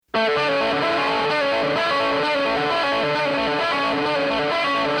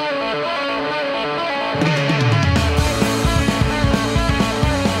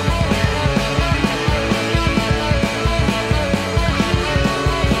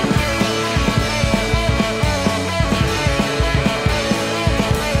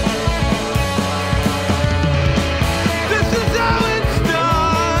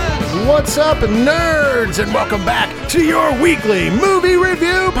What's up, nerds? And welcome back to your weekly movie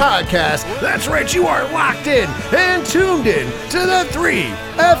review podcast. That's right, you are locked in and tuned in to the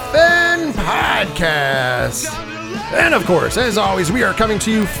 3FN Podcast. And of course, as always, we are coming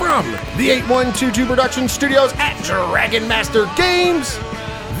to you from the 8122 Production Studios at Dragon Master Games.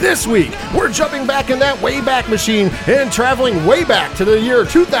 This week, we're jumping back in that Wayback Machine and traveling way back to the year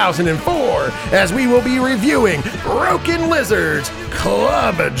 2004 as we will be reviewing Broken Lizard's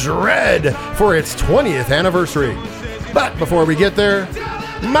Club Dread for its 20th anniversary. But before we get there,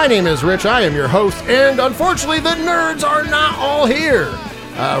 my name is Rich, I am your host, and unfortunately the nerds are not all here.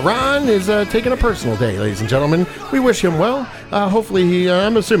 Ron is taking a personal day, ladies and gentlemen. We wish him well. Hopefully,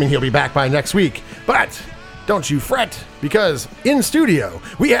 I'm assuming he'll be back by next week. But don't you fret, because in studio,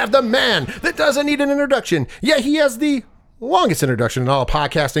 we have the man that doesn't need an introduction, yet he has the longest introduction in all of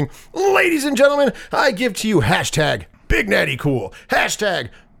podcasting. Ladies and gentlemen, I give to you hashtag Big Natty Cool, hashtag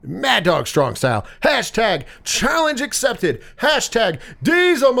Mad Dog Strong Style, hashtag Challenge Accepted, hashtag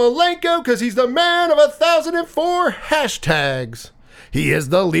Diesel Malenko, because he's the man of 1,004 hashtags. He is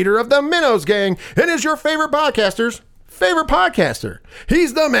the leader of the Minnows Gang and is your favorite podcaster's favorite podcaster.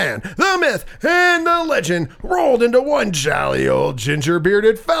 He's the man, the myth, and the legend rolled into one jolly old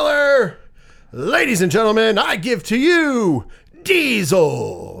ginger-bearded feller. Ladies and gentlemen, I give to you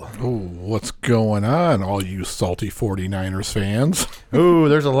Diesel. Ooh, what's going on, all you salty 49ers fans? Ooh,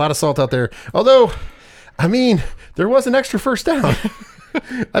 there's a lot of salt out there. Although, I mean, there was an extra first down.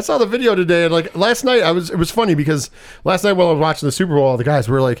 I saw the video today, and like last night, it was funny because last night while I was watching the Super Bowl, all the guys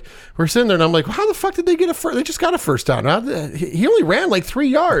we're sitting there, and I'm like, well, how the fuck did they get a first? They just got a first down. He only ran like 3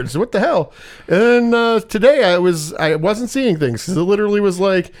 yards. What the hell? And then today I wasn't seeing things because it literally was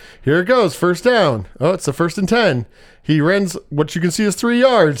like, here it goes, first down. Oh, it's the 1st and 10. He runs what you can see is 3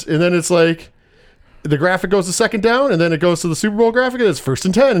 yards, and then it's like the graphic goes to 2nd down, and then it goes to the Super Bowl graphic, and it's 1st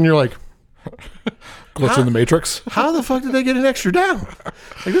and 10, and you're like, glitch in the Matrix. How the fuck did they get an extra down?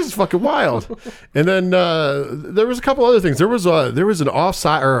 Like, this is fucking wild. And then there was a couple other things. There was an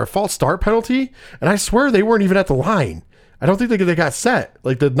offside or a false start penalty, and I swear they weren't even at the line. I don't think they got set.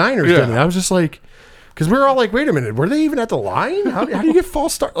 Like the Niners didn't. I was just like, because we were all like, wait a minute, were they even at the line? How do you get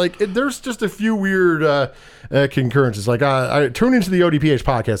false start? Like, there's just a few weird concurrences. Like, I tune into the ODPH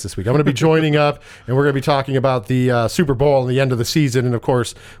podcast this week. I'm going to be joining up, and we're going to be talking about the Super Bowl and the end of the season, and of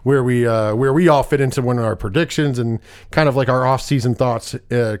course, where we all fit into one of our predictions and kind of like our off-season thoughts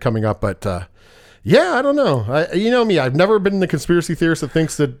coming up. But yeah, I don't know. You know me, I've never been the conspiracy theorist that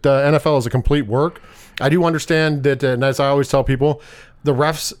thinks that NFL is a complete work. I do understand that, and as I always tell people, the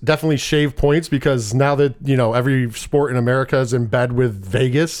refs definitely shave points because now that, you know, every sport in America is in bed with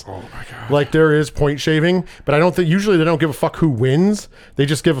Vegas. Oh my God. Like, there is point shaving, but I don't think usually they don't give a fuck who wins. They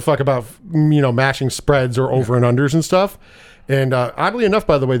just give a fuck about, you know, matching spreads or over and unders and stuff. And oddly enough,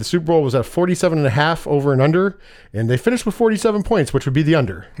 by the way, the Super Bowl was at 47.5 over and under, and they finished with 47 points, which would be the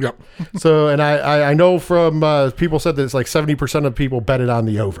under. Yep. So, and I know from people said that it's like 70% of people betted on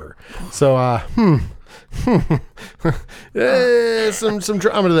the over. So, some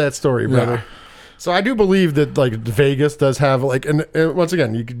drama to that story, brother. Yeah. So I do believe that like Vegas does have like, and once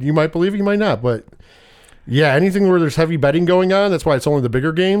again, you might believe it, you might not, but yeah, anything where there's heavy betting going on, that's why it's only the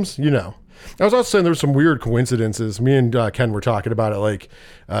bigger games, you know. I was also saying there were some weird coincidences. Me and Ken were talking about it, like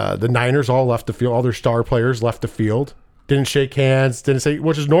the Niners all left the field, all their star players left the field, didn't shake hands, didn't say,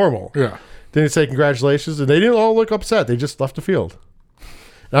 which is normal. Yeah. Didn't say congratulations, and they didn't all look upset. They just left the field.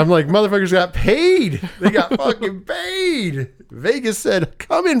 And I'm like, motherfuckers got paid. They got fucking paid. Vegas said,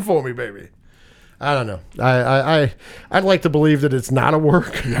 come in for me, baby. I don't know. I'd like to believe that it's not a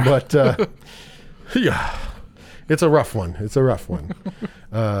work, but yeah, it's a rough one. It's a rough one.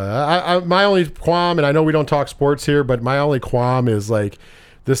 My only qualm, and I know we don't talk sports here, but my only qualm is like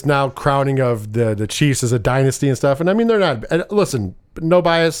this now crowning of the Chiefs as a dynasty and stuff. And I mean, they're not, listen, no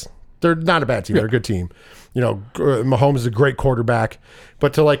bias. They're not a bad team. They're a good team. You know, Mahomes is a great quarterback,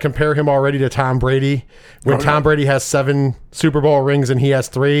 but to like compare him already to Tom Brady when Tom Brady has 7 Super Bowl rings and he has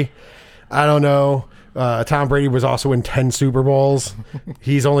 3, I don't know. Tom Brady was also in 10 Super Bowls.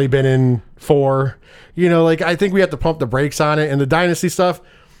 He's only been in 4. You know, like I think we have to pump the brakes on it. And the dynasty stuff,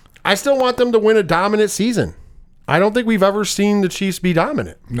 I still want them to win a dominant season. I don't think we've ever seen the Chiefs be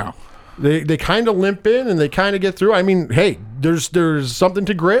dominant. No. They kind of limp in and they kind of get through. I mean, hey, there's something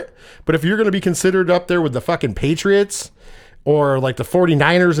to grit, but if you're going to be considered up there with the fucking Patriots or like the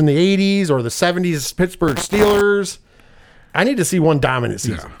 49ers in the 80s or the 70s Pittsburgh Steelers, I need to see one dominant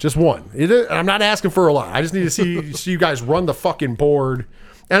season. Yeah. Just one. I'm not asking for a lot. I just need to see you guys run the fucking board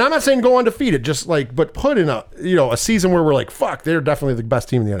And I'm not saying go undefeated, just like, but put in a season where we're like, fuck, they're definitely the best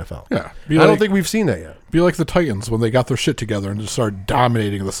team in the NFL. Yeah. I don't think we've seen that yet. Be like the Titans when they got their shit together and just started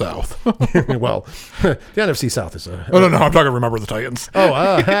dominating the South. Well, the NFC South is a... No, I'm talking remember the Titans.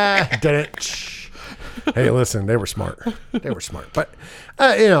 Did it. Hey, listen, they were smart. But,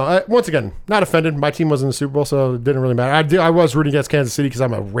 once again, not offended. My team was in the Super Bowl, so it didn't really matter. I was rooting against Kansas City because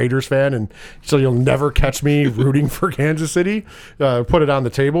I'm a Raiders fan, and so you'll never catch me rooting for Kansas City. Put it on the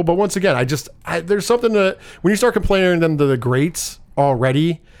table. But once again, there's something that when you start comparing them to the greats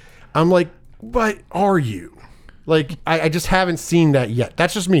already, I'm like, but are you? Like, I just haven't seen that yet.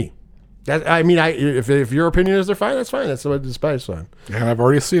 That's just me. If your opinion is they're fine, that's fine. That's what it's fine. And I've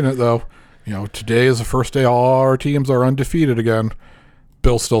already seen it, though. Today is the first day all our teams are undefeated again.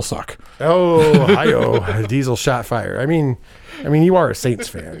 Bills still suck. Oh, Diesel shot fire. I mean, you are a Saints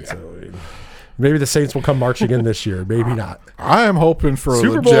fan, so maybe the Saints will come marching in this year. Maybe not. I am hoping for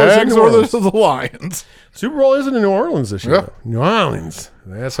Super the Bowl Jags or the Lions. Super Bowl isn't in New Orleans this year. Yeah. New Orleans.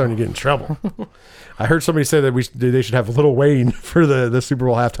 That's how you get in trouble. I heard somebody say that they should have Lil Wayne for the Super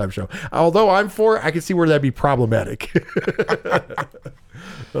Bowl halftime show. Although I'm for it, I can see where that'd be problematic.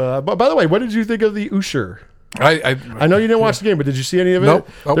 But by the way, what did you think of the Usher? I know you didn't watch the game, but did you see any of it? Nope.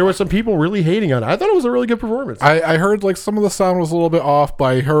 There were some people really hating on it. I thought it was a really good performance. I heard like some of the sound was a little bit off, but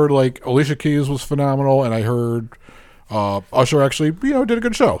I heard like Alicia Keys was phenomenal, and I heard Usher actually did a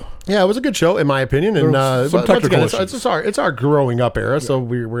good show. Yeah, it was a good show in my opinion. And some technical issues. It's our growing up era, so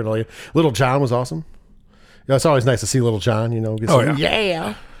we're gonna like Little John was awesome. It's always nice to see Little John.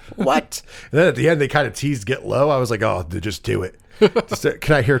 Yeah. What? And then at the end, they kind of teased "Get Low." I was like, oh, just do it.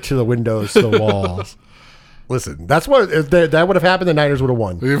 Can I hear "To the Windows, to the Walls"? Listen, that's what if that would have happened. The Niners would have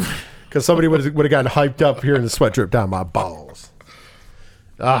won because somebody would have gotten hyped up here and the sweat dripped down my balls.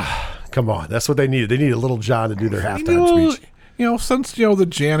 Come on, that's what they needed. They needed Little John to do their halftime speech. Since the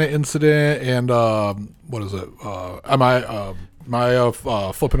Janet incident and what is it?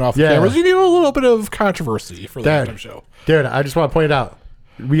 Flipping off the cameras. You need a little bit of controversy for the halftime show. Dude, I just want to point out,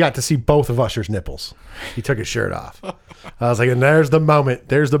 we got to see both of Usher's nipples. He took his shirt off. I was like, and there's the moment.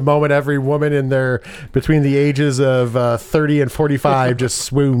 There's the moment every woman in there between the ages of 30 and 45 just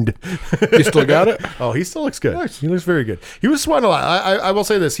swooned. He still got it? Oh, he still looks good. Nice. He looks very good. He was sweating a lot. I will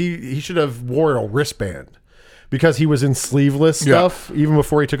say this. He should have worn a wristband because he was in sleeveless stuff. Even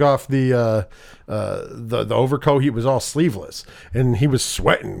before he took off the overcoat, he was all sleeveless. And he was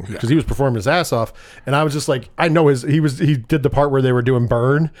sweating because he was performing his ass off. And I was just like, I know he did the part where they were doing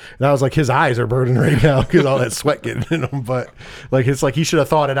burn. And I was like, his eyes are burning right now because all that sweat getting in them. But like, it's like he should have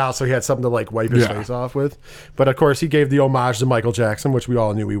thought it out so he had something to like wipe his face off with. But of course, he gave the homage to Michael Jackson, which we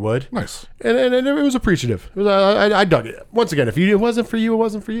all knew he would. Nice. And it was appreciative. I dug it. Once again, if it wasn't for you, it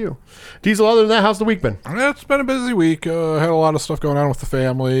wasn't for you. Diesel, other than that, how's the week been? It's been a busy week. Had a lot of stuff going on with the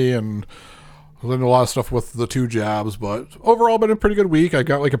family and a lot of stuff with the 2 jobs, but overall been a pretty good week. I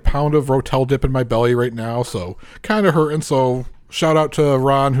got like a pound of Rotel dip in my belly right now, so kind of hurting. So shout out to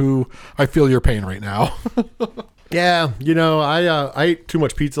Ron, who I feel your pain right now. Yeah, I ate too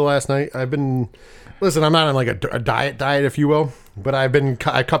much pizza last night. Listen, I'm not on like a diet, if you will, but I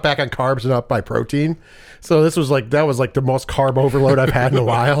cut back on carbs and up my protein. So that was like the most carb overload I've had in a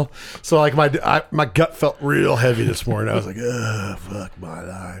while. So like my gut felt real heavy this morning. I was like, ugh, fuck my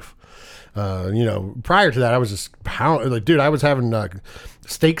life. Prior to that, I was just dude, I was having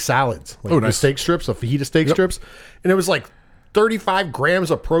steak salads, like the steak strips, the fajita steak strips, and it was like 35 grams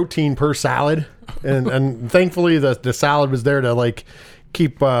of protein per salad, and thankfully the salad was there to like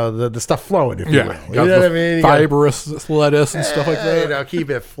keep the stuff flowing, if you will. You know what I mean? Fibrous lettuce and stuff like that.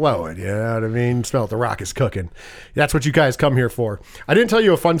 Keep it flowing. You know what I mean? Smell what the rock is cooking. That's what you guys come here for. I didn't tell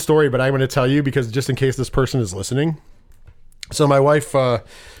you a fun story, but I'm going to tell you because just in case this person is listening. So my wife, and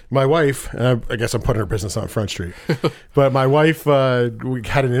I guess I'm putting her business on Front Street, but my wife, we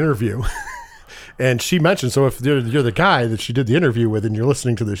had an interview. And she mentioned, so if you're the guy that she did the interview with and you're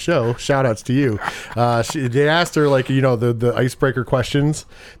listening to the show, shout outs to you. They asked her, like, the icebreaker questions.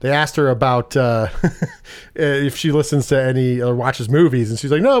 They asked her about if she listens to any or watches movies. And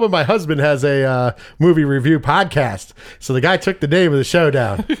she's like, no, but my husband has a movie review podcast. So the guy took the name of the show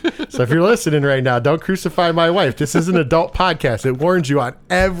down. So if you're listening right now, don't crucify my wife. This is an adult podcast. It warns you on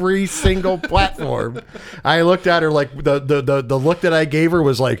every single platform. I looked at her like the look that I gave her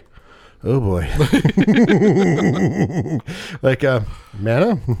was like, oh boy. Like,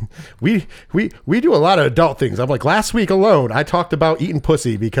 Manna, we do a lot of adult things. I'm like, last week alone, I talked about eating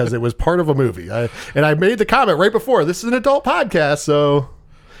pussy because it was part of a movie. And I made the comment right before, this is an adult podcast, so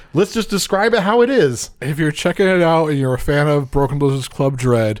Let's just describe it how it is. If you're checking it out and you're a fan of Broken Lizards Club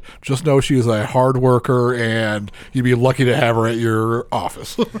Dread, just know she's a hard worker, and you'd be lucky to have her at your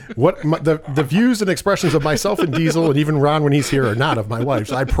office. The views and expressions of myself and Diesel and even Ron when he's here are not of my wife.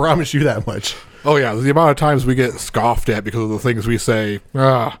 So I promise you that much. Oh yeah, the amount of times we get scoffed at because of the things we say.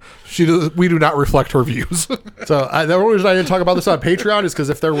 We do not reflect her views. So the only reason I didn't talk about this on Patreon is because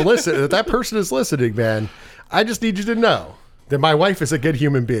if that person is listening, man, I just need you to know that my wife is a good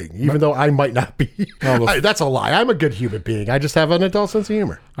human being, even though I might not be. That's a lie. I'm a good human being. I just have an adult sense of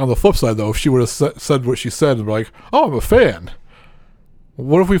humor. On the flip side, though, if she would have said what she said and be like, "Oh, I'm a fan,"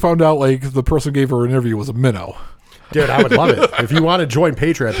 what if we found out like the person gave her an interview was a minnow? Dude, I would love it. If you want to join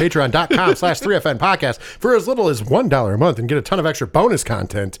Patreon, patreon.com/3FN podcast for as little as $1 a month and get a ton of extra bonus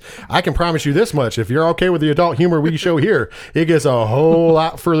content. I can promise you this much. If you're okay with the adult humor we show here, it gets a whole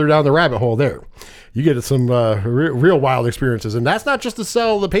lot further down the rabbit hole there. You get some real wild experiences. And that's not just to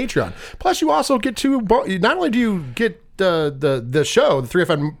sell the Patreon. Plus, you also get to, not only do you get the show, the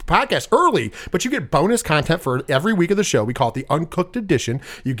 3FN podcast early, but you get bonus content for every week of the show. We call it the Uncooked Edition.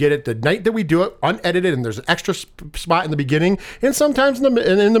 You get it the night that we do it, unedited, and there's an extra spot in the beginning and sometimes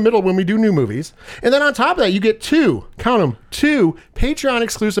in the middle when we do new movies. And then on top of that, you get two Patreon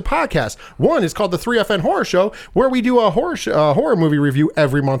exclusive podcasts. One is called the 3FN Horror Show, where we do a horror movie review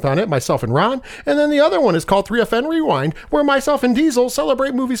every month on it, myself and Ron. And then the other one is called 3FN Rewind, where myself and Diesel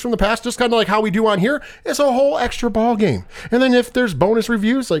celebrate movies from the past, just kind of like how we do on here. It's a whole extra ball game. And then if there's bonus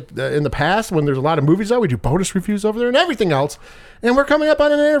reviews, like in the past, when there's a lot of movies out, we do bonus reviews over there and everything else. And we're coming up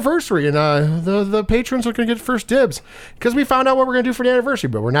on an anniversary, and the patrons are going to get first dibs because we found out what we're going to do for the anniversary,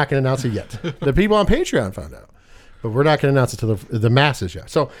 but we're not going to announce it yet. The people on Patreon found out, but we're not going to announce it to the masses yet.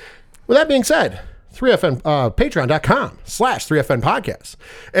 So with that being said, 3FN, patreon.com/3FN podcast.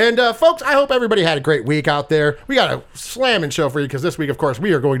 And folks, I hope everybody had a great week out there. We got a slamming show for you because this week, of course,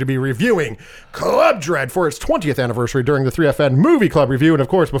 we are going to be reviewing Club Dread for its 20th anniversary during the 3FN Movie Club review. And of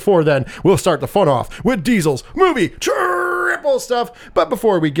course, before then, we'll start the fun off with Diesel's movie triple stuff. But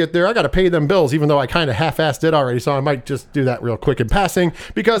before we get there, I got to pay them bills, even though I kind of half-assed it already. So I might just do that real quick in passing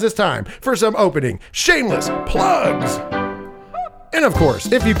because it's time for some opening shameless plugs. And of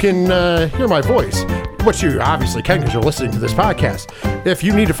course, if you can hear my voice, which you obviously can because you're listening to this podcast, if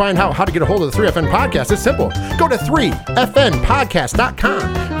you need to find out how to get a hold of the 3FN podcast, it's simple. Go to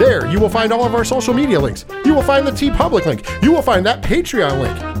 3FNpodcast.com. There, you will find all of our social media links. You will find the TeePublic link. You will find that Patreon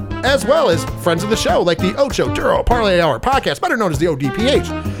link, as well as friends of the show, like the Ocho Duro Parlay Hour podcast, better known as the ODPH.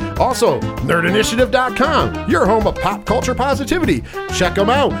 Also, nerdinitiative.com, your home of pop culture positivity. Check them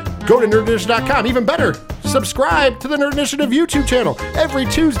out. Go to nerdinitiative.com. Even better, subscribe to the Nerd Initiative YouTube channel. Every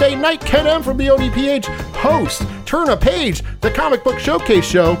Tuesday night, Ken M from the ODPH hosts Turn a Page, the comic book showcase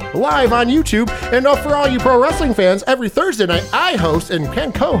show, live on YouTube. And for all you pro wrestling fans, every Thursday night, I host and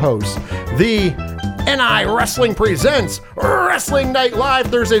Ken co-hosts the NI Wrestling Presents Wrestling Night Live,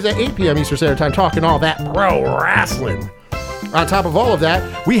 Thursdays at 8 p.m. Eastern Standard Time, talking all that pro wrestling. On top of all of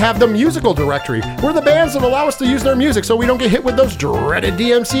that, we have the musical directory, where the bands that allow us to use their music so we don't get hit with those dreaded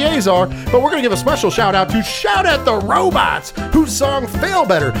DMCAs are. But we're going to give a special shout out to Shout at the Robots, whose song Fail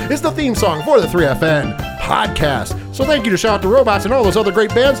Better is the theme song for the 3FN podcast. So thank you to Shout at the Robots and all those other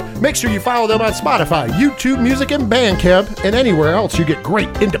great bands. Make sure you follow them on Spotify, YouTube Music, and Bandcamp, and anywhere else you get great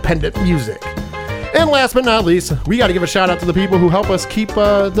independent music. And last but not least, we got to give a shout out to the people who help us keep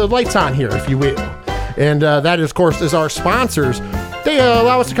the lights on here, if you will. And that, of course, is our sponsors. They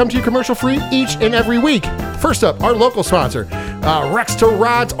allow us to come to you commercial-free each and every week. First up, our local sponsor, Rex to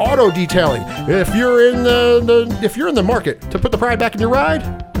Rod's Auto Detailing. If you're in the market to put the pride back in your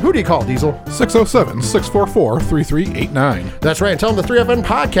ride, who do you call, Diesel? 607-644-3389. That's right. And tell them the 3FN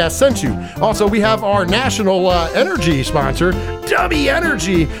podcast sent you. Also, we have our national energy sponsor, Dubby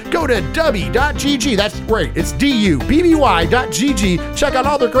Energy. Go to dubby.gg. That's right. It's dubby.gg. Check out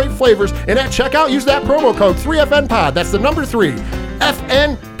all their great flavors. And at checkout, use that promo code 3FNPOD. That's the number 3,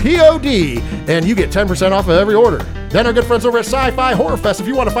 FNPOD. And you get 10% off of every order. Then our good friends over at Sci-Fi Horror Fest. If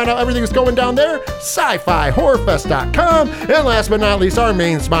you want to find out everything that's going down there, sci-fi-horrorfest.com. And last but not least, our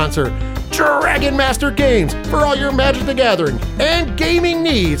main sponsor, Dragon Master Games. For all your Magic the Gathering and gaming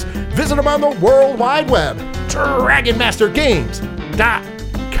needs, visit them on the World Wide Web,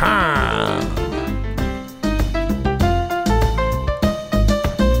 DragonMasterGames.com.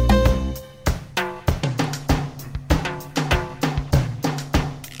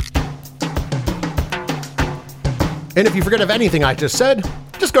 And if you forget of anything I just said,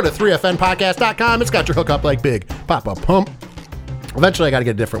 just go to 3FNpodcast.com. It's got your hookup like big Pop-Up Pump. Eventually, I got to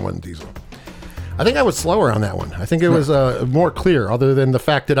get a different one, Diesel. I think I was slower on that one. I think it was more clear, other than the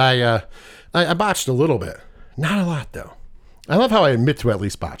fact that I botched a little bit. Not a lot, though. I love how I admit to at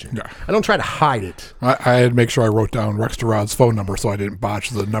least botching. Yeah. I don't try to hide it. I had to make sure I wrote down Rex Rod's phone number so I didn't botch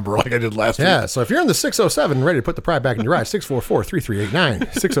the number like I did last week. Yeah, so if you're in the 607 and ready to put the pride back in your eye,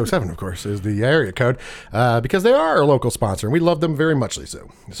 644-3389. 607, of course, is the area code because they are our local sponsor, and we love them very muchly so.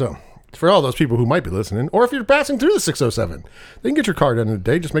 So for all those people who might be listening, or if you're passing through the 607, they can get your card in a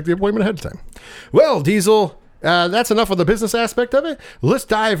day. Just make the appointment ahead of time. Well, Diesel, that's enough of the business aspect of it. Let's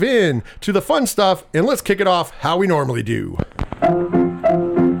dive in to the fun stuff, and let's kick it off how we normally do.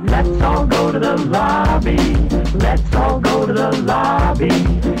 Let's all go to the lobby. Let's all go to the lobby.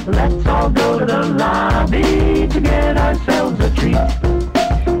 Let's all go to the lobby to get ourselves a treat.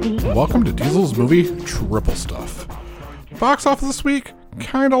 Welcome to Diesel's movie Triple Stuff. Box office this week,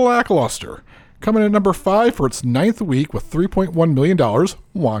 kinda lackluster. Coming in number 5 for its 9th week with $3.1 million,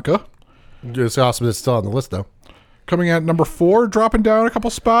 Wonka. It's awesome it's still on the list, though. Coming at number 4, dropping down a couple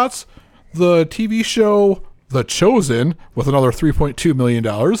spots, the TV show The Chosen with another $3.2 million.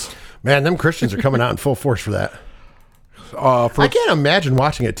 Man, them Christians are coming out in full force for that. I can't imagine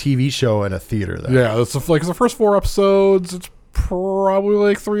watching a TV show in a theater, though. Yeah, it's like the first 4 episodes. It's probably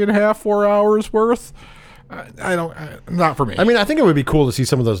like 3.5, 4 hours worth. Not for me. I mean, I think it would be cool to see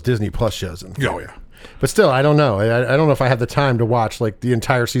some of those Disney Plus shows. Oh, yeah. But still, I don't know. I don't know if I have the time to watch like the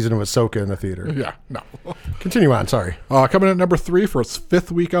entire season of Ahsoka in the theater. Yeah, no. Continue on, sorry. Coming in at number 3 for its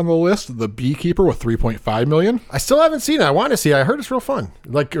 5th week on the list, The Beekeeper with $3.5 million. I still haven't seen it. I want to see it. I heard it's real fun.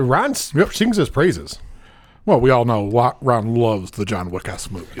 Like, Ron sings his praises. Well, we all know Ron loves the John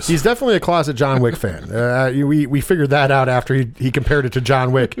Wick-esque movies. He's definitely a closet John Wick fan. We figured that out after he compared it to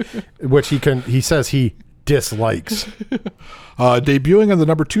John Wick, which he says he dislikes. Debuting in the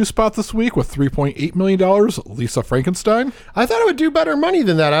number 2 spot this week with $3.8 million, Lisa Frankenstein. I thought it would do better money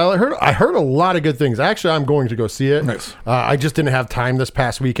than that. I heard a lot of good things. Actually, I'm going to go see it. Nice. I just didn't have time this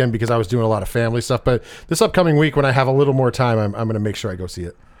past weekend because I was doing a lot of family stuff. But this upcoming week, when I have a little more time, I'm going to make sure I go see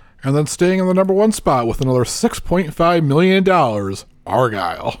it. And then staying in the number 1 spot with another $6.5 million,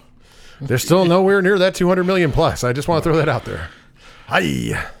 Argyle. They're still nowhere near that 200 million plus. I just want to throw that out there.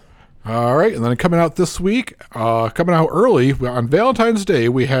 Hi. All right, and then coming out this week, coming out early on Valentine's Day,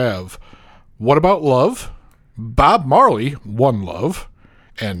 we have What About Love, Bob Marley, One Love,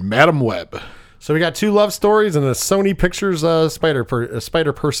 and Madam Web. So we got 2 love stories and a Sony Pictures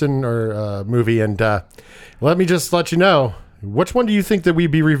Spider Person or movie, and let me just let you know, which one do you think that we'd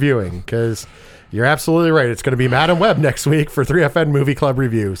be reviewing? Because you're absolutely right. It's going to be Madam Web next week for 3FN Movie Club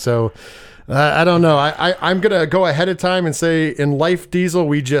review. So I don't know. I'm going to go ahead of time and say in Life Diesel,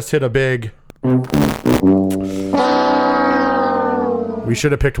 we just hit a big... We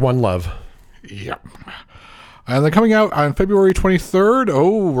should have picked One Love. Yep. And then coming out on February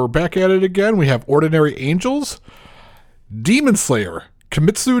 23rd, we're back at it again. We have Ordinary Angels, Demon Slayer,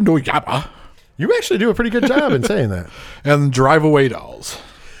 Kimetsu no Yaiba. You actually do a pretty good job in saying that. And Drive Away Dolls.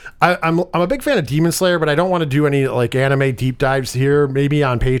 I'm a big fan of Demon Slayer, but I don't want to do any like anime deep dives here. Maybe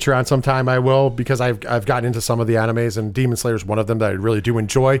on Patreon sometime I will, because I've gotten into some of the animes, and Demon Slayer is one of them that I really do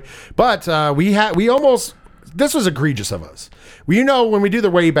enjoy. But this was egregious of us. When we do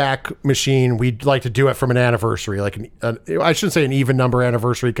the Wayback Machine, we'd like to do it from an anniversary, like I shouldn't say an even number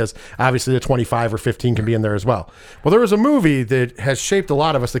anniversary, because obviously the 25 or 15 can be in there as well. Well, there was a movie that has shaped a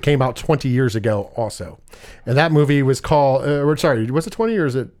lot of us that came out 20 years ago also. And that movie was called, was it 20 or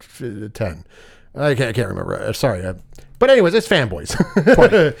is it 10? I can't remember. Sorry. But anyways, it's Fanboys.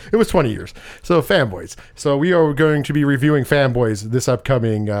 It was 20 years. So Fanboys. So we are going to be reviewing Fanboys this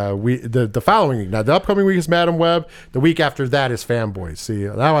upcoming the following week. Now, the upcoming week is Madam Web. The week after that is Fanboys. See,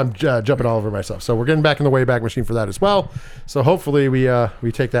 now I'm jumping all over myself. So we're getting back in the Wayback Machine for that as well. So hopefully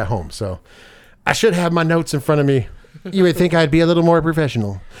we take that home. So I should have my notes in front of me. You would think I'd be a little more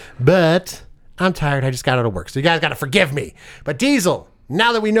professional. But I'm tired. I just got out of work. So you guys got to forgive me. But Diesel,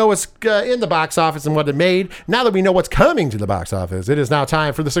 now that we know what's in the box office and what it made, now that we know what's coming to the box office, it is now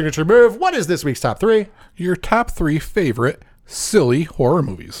time for the signature move. What is this week's top 3? Your top 3 favorite silly horror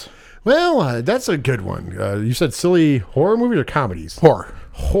movies. Well, that's a good one. You said silly horror movies or comedies?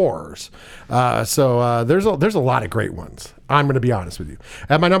 Horrors. So there's a lot of great ones. I'm going to be honest with you.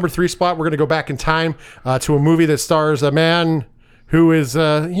 At my number 3 spot, we're going to go back in time to a movie that stars a man who is,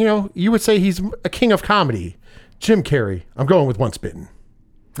 you would say he's a king of comedy. Jim Carrey. I'm going with Once Bitten.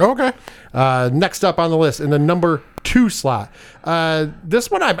 Okay. Next up on the list in the number 2 slot.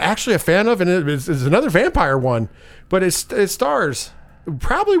 This one I'm actually a fan of, and it's another vampire one, but it stars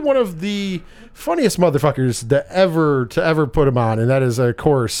probably one of the funniest motherfuckers to ever put him on, and that is, of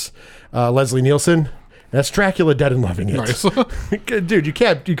course, Leslie Nielsen. That's Dracula Dead and Loving It. Nice. Dude, you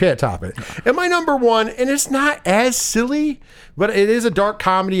can't top it. And my number 1, and it's not as silly, but it is a dark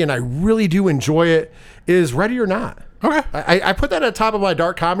comedy, and I really do enjoy it, is Ready or Not. Okay. I put that at the top of my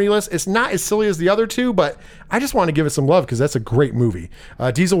dark comedy list. It's not as silly as the other two, but I just want to give it some love because that's a great movie.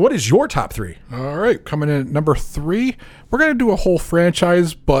 Diesel, what is your top 3? All right. Coming in at number 3, we're going to do a whole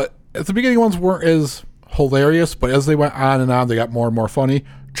franchise, but at the beginning ones weren't as hilarious, but as they went on and on, they got more and more funny.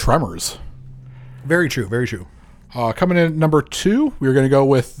 Tremors. Very true. Very true. Coming in at number 2, we're going to go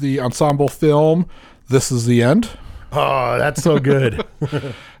with the ensemble film This Is the End. Oh, that's so good.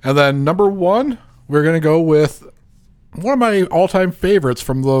 And then number 1, we're going to go with one of my all-time favorites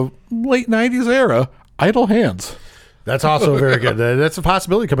from the late 90s era, Idle Hands. That's also very good. That's a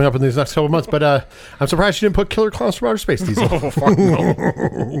possibility coming up in these next couple of months. But I'm surprised you didn't put Killer Clowns from Outer Space, Diesel. Oh, fuck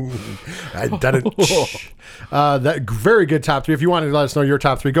no. I didn't. That very good top 3. If you wanted to let us know your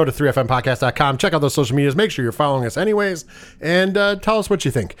top 3, go to 3fmpodcast.com. Check out those social medias. Make sure you're following us anyways. And tell us what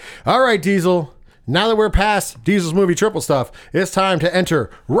you think. All right, Diesel. Now that we're past Diesel's movie triple stuff, it's time to enter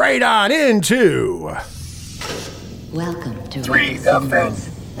right on into... Welcome to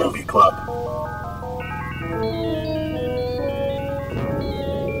 3FN Movie Club.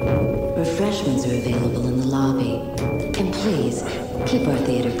 Refreshments are available in the lobby. And please, keep our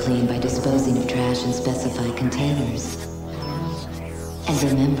theater clean by disposing of trash in specified containers. And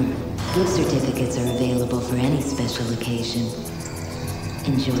remember, gift certificates are available for any special occasion.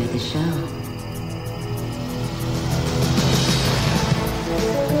 Enjoy the show.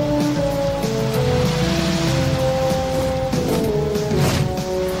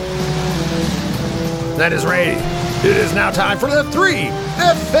 That is right. It is now time for the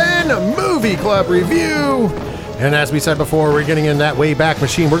 3FN Movie Club review. And as we said before, we're getting in that way back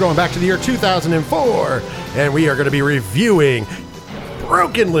machine. We're going back to the year 2004, and we are going to be reviewing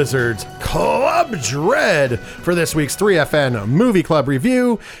Broken Lizard's Club Dread for this week's 3FN Movie Club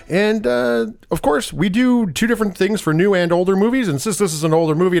review. And, of course, we do 2 different things for new and older movies. And since this is an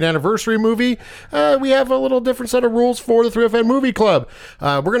older movie, an anniversary movie, we have a little different set of rules for the 3FN Movie Club.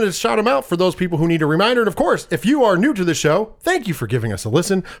 We're going to shout them out for those people who need a reminder. And, of course, if you are new to the show, thank you for giving us a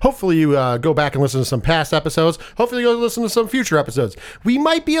listen. Hopefully you go back and listen to some past episodes. Hopefully you'll listen to some future episodes. We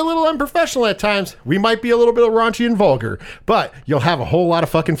might be a little unprofessional at times. We might be a little bit raunchy and vulgar. But you'll have a whole lot of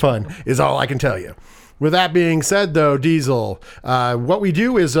fucking fun, is all I can tell you. With that being said, though, Diesel, what we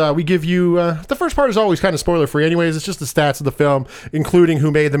do is we give you... the first part is always kind of spoiler-free anyways. It's just the stats of the film, including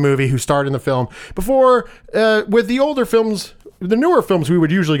who made the movie, who starred in the film. Before, with the older films... The newer films, we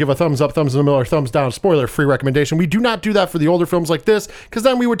would usually give a thumbs up, thumbs in the middle, or thumbs down, spoiler-free recommendation. We do not do that for the older films like this, because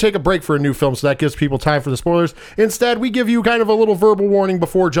then we would take a break for a new film, so that gives people time for the spoilers. Instead, we give you kind of a little verbal warning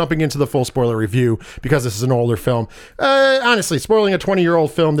before jumping into the full spoiler review, because this is an older film. Honestly, spoiling a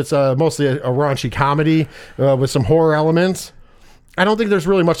 20-year-old film that's mostly a raunchy comedy with some horror elements, I don't think there's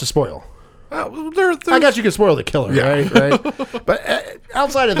really much to spoil. I guess you can spoil the killer, right? But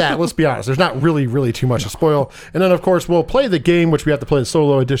outside of that, let's be honest, there's not really too much to spoil. And then, of course, we'll play the game, which we have to play the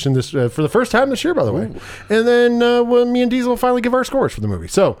solo edition this for the first time this year, by the way. And then me and Diesel will finally give our scores for the movie.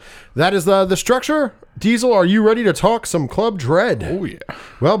 So that is the structure. Diesel, are you ready to talk some Club Dread? Oh, yeah.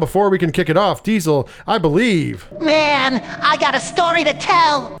 Well, before we can kick it off, Diesel, I believe... Man, I got a story to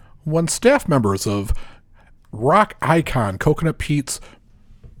tell. When staff members of rock icon Coconut Pete's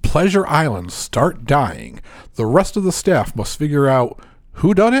Pleasure Island start dying, the rest of the staff must figure out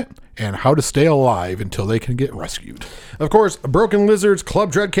who done it and how to stay alive until they can get rescued. Of course, Broken Lizard's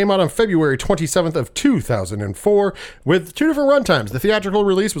Club Dread came out on February 27th of 2004 with 2 different runtimes. The theatrical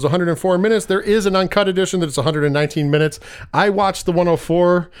release was 104 minutes. There is an uncut edition that's 119 minutes. I watched the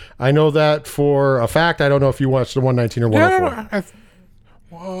 104. I know that for a fact. I don't know if you watched the 119 or 104.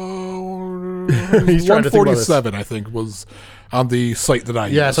 He's trying to think about this. 147, I think, was on the site that I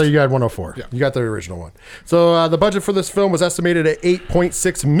used. Yeah, so you got 104. Yeah. You got the original one. So the budget for this film was estimated at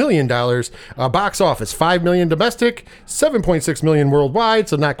 $8.6 million. Box office, $5 million domestic, $7.6 million worldwide,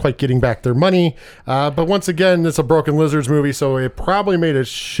 so not quite getting back their money. But once again, it's a Broken Lizards movie, so it probably made a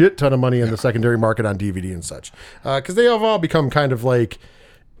shit ton of money in the secondary market on DVD and such. Because they have all become kind of like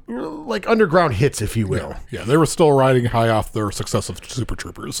underground hits, if you will. Yeah, they were still riding high off their success of Super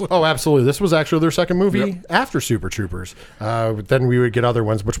Troopers. Oh, absolutely. This was actually their second movie after Super Troopers. Then we would get other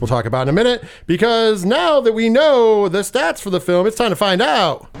ones, which we'll talk about in a minute, because now that we know the stats for the film, it's time to find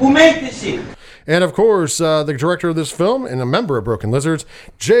out. Who made this shit? And of course, the director of this film and a member of Broken Lizards,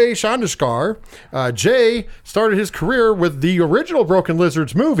 Jay Chandrasekhar. Jay started his career with the original Broken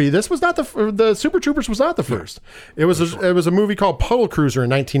Lizards movie. This was not the Super Troopers was not the first. It was a movie called Puddle Cruiser in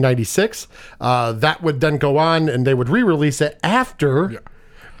 1996. That would then go on, and they would re-release it after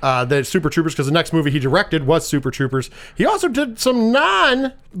that Super Troopers, because the next movie he directed was Super Troopers. He also did some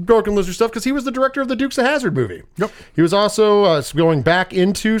non-Broken Lizard stuff because he was the director of the Dukes of Hazzard movie. Yep. He was also going back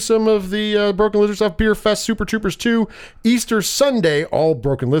into some of the Broken Lizard stuff, Beer Fest, Super Troopers 2, Easter Sunday, all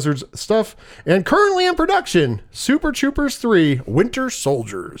Broken Lizards stuff, and currently in production, Super Troopers 3, Winter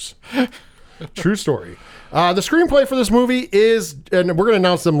Soldiers. True story. The screenplay for this movie is, and we're going to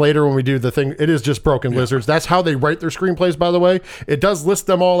announce them later when we do the thing, it is just Broken Lizards. That's how they write their screenplays, by the way. It does list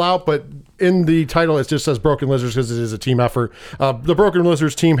them all out, but in the title, it just says Broken Lizards because it is a team effort. The Broken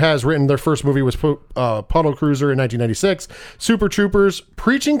Lizards team has written, their first movie was Puddle Cruiser in 1996, Super Troopers,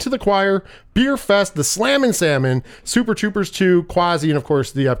 Preaching to the Choir, Beer Fest, The Slammin' Salmon, Super Troopers 2, Quasi, and of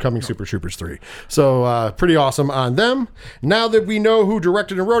course the upcoming Super Troopers 3. So pretty awesome on them. Now that we know who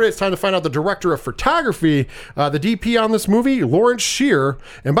directed and wrote it, it's time to find out the director of photography. The DP on this movie, Lawrence Shear.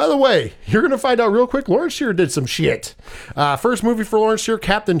 And by the way, you're going to find out real quick, Lawrence Shear did some shit. First movie for Lawrence Shear,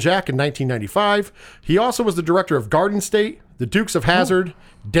 Captain Jack in 1995. He also was the director of Garden State, The Dukes of Hazzard,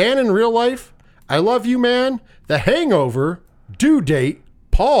 Dan in Real Life, I Love You Man, The Hangover, Due Date,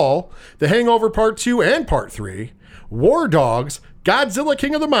 Paul, The Hangover Part 2 and Part 3, War Dogs, Godzilla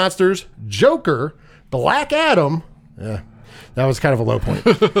King of the Monsters, Joker, Black Adam. That was kind of a low point.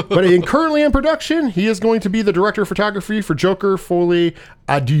 But currently in production, he is going to be the director of photography for Joker Folie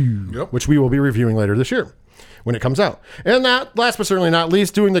à Deux, which we will be reviewing later this year when it comes out. And that, last but certainly not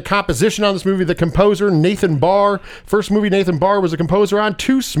least, doing the composition on this movie, the composer, Nathan Barr. First movie Nathan Barr was a composer on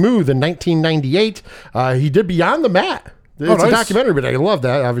Too Smooth in 1998. He did Beyond the Mat. It's a documentary, but I love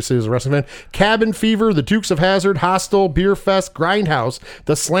that. Obviously, as a wrestling fan. Cabin Fever, The Dukes of Hazzard, Hostel, Beer Fest, Grindhouse,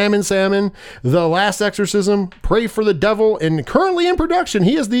 The Slammin' Salmon, The Last Exorcism, Pray for the Devil, and currently in production,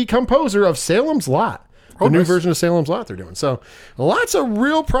 he is the composer of Salem's Lot. The new version of Salem's Lot they're doing. So lots of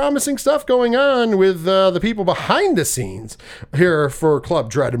real promising stuff going on with the people behind the scenes here for Club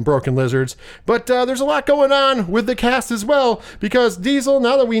Dread and Broken Lizards. But there's a lot going on with the cast as well, because Diesel,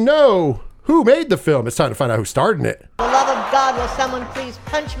 now that we know who made the film, it's time to find out who starred in it. For the love of God, will someone please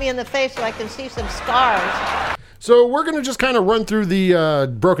punch me in the face so I can see some scars? So we're going to just kind of run through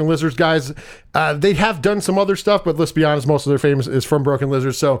the Broken Lizards guys. They have done some other stuff, but let's be honest, most of their fame is from Broken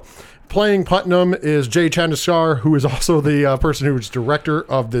Lizards. So playing Putnam is Jay Chandrasekhar, who is also the person who was director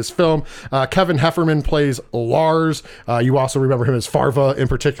of this film. Kevin Heffernan plays Lars. You also remember him as Farva in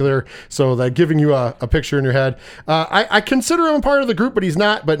particular. So that giving you a picture in your head. I consider him a part of the group, but he's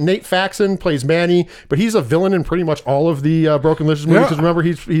not. But Nate Faxon plays Manny, but he's a villain in pretty much all of the Broken Lizards movies. Because remember,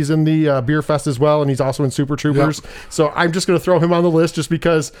 he's in the Beer Fest as well, and he's also in Super Troopers. So I'm just going to throw him on the list just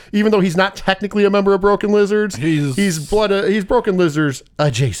because, even though he's not technically a member of Broken Lizards, he's Broken Lizards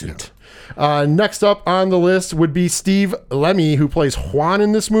adjacent. Next up on the list would be Steve Lemmy, who plays Juan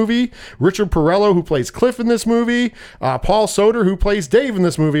in this movie, Richard Perello, who plays Cliff in this movie, Paul Soder, who plays Dave in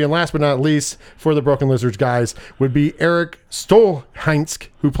this movie, and last but not least, for the Broken Lizards guys, would be Eric Stolheinsk,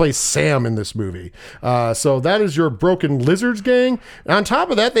 who plays Sam in this movie. So that is your Broken Lizards gang. And on top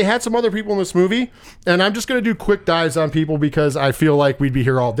of that, they had some other people in this movie, and I'm just going to do quick dives on people because I feel like we'd be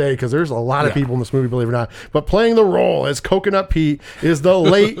here all day because there's a lot of people in this movie, believe it or not. But playing the role as Coconut Pete is the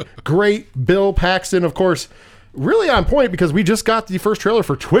late, great Bill Paxton, of course, really on point because we just got the first trailer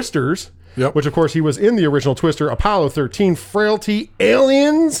for Twisters. Which, of course, he was in the original Twister, Apollo 13, Frailty,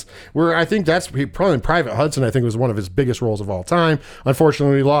 Aliens, where I think that's probably in Private Hudson, I think was one of his biggest roles of all time.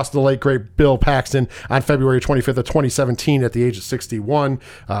 Unfortunately, we lost the late, great Bill Paxton on February 25th of 2017 at the age of 61.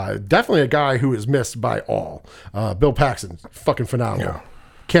 Definitely a guy who is missed by all. Bill Paxton, fucking phenomenal.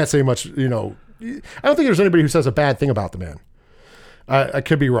 Can't say much, I don't think there's anybody who says a bad thing about the man. I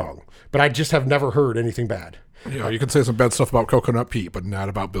could be wrong, but I just have never heard anything bad. You can say some bad stuff about Coconut Pete, but not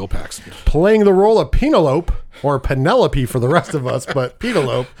about Bill Paxton. Playing the role of Penelope, or Penelope for the rest of us, but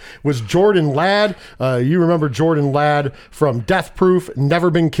Penelope was Jordan Ladd. You remember Jordan Ladd from Death Proof,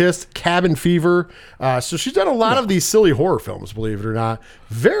 Never Been Kissed, Cabin Fever. So she's done a lot of these silly horror films, believe it or not.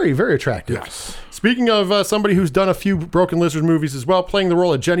 Very, very attractive. Yes. Speaking of somebody who's done a few Broken Lizard movies as well, playing the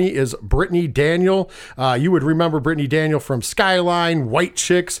role of Jenny is Brittany Daniel. You would remember Brittany Daniel from Skyline, White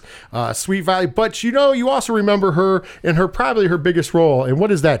Chicks, Sweet Valley, but you also remember her in probably her biggest role. And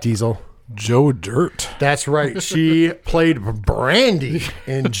what is that, Diesel? Joe Dirt. That's right. She played Brandy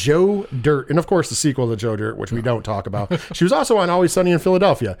in Joe Dirt. And of course, the sequel to Joe Dirt, which we don't talk about. She was also on Always Sunny in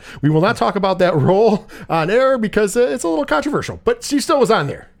Philadelphia. We will not talk about that role on air because it's a little controversial, but she still was on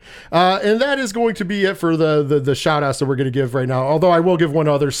there. And that is going to be it for the shout outs that we're going to give right now. Although I will give one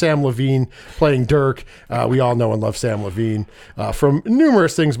other, Sam Levine playing Dirk. We all know and love Sam Levine from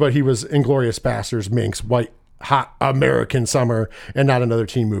numerous things, but he was Inglourious Basterds, Minx, White Hot American Summer, and Not Another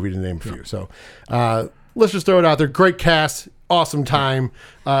Teen Movie to name a few. So let's just throw it out there. Great cast. awesome time.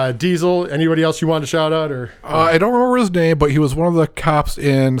 Diesel, anybody else you want to shout out? Or I don't remember his name, but he was one of the cops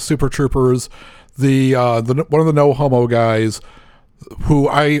in Super Troopers, the one of the no homo guys, who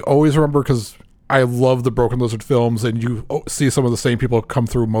I always remember because I love the Broken Lizard films, and you see some of the same people come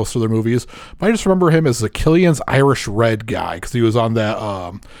through most of their movies. But I just remember him as the Killian's Irish Red guy because he was on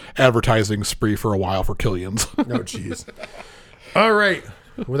that advertising spree for a while for Killian's. No, jeez. All right.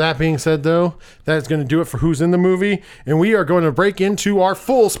 With that being said, though, that is going to do it for Who's in the Movie, and we are going to break into our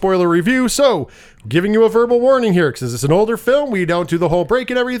full spoiler review. So, giving you a verbal warning here, because it's an older film, we don't do the whole break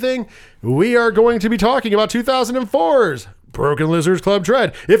and everything. We are going to be talking about 2004's Broken Lizards Club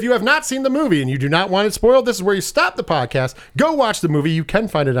Dread. If you have not seen the movie and you do not want it spoiled, this is where you stop the podcast, go watch the movie. You can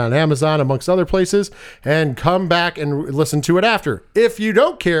find it on Amazon, amongst other places, and come back and listen to it after. If you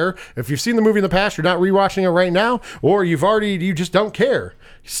don't care, if you've seen the movie in the past, you're not rewatching it right now, or you just don't care,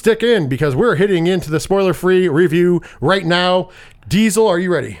 stick in, because we're hitting into the spoiler-free review right now. Diesel, are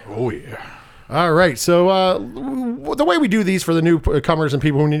you ready? Oh, yeah. All right, so the way we do these for the newcomers and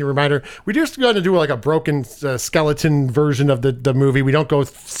people who need a reminder, we just going to do like a broken skeleton version of the movie. We don't go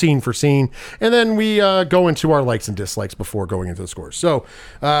scene for scene, and then we go into our likes and dislikes before going into the scores. So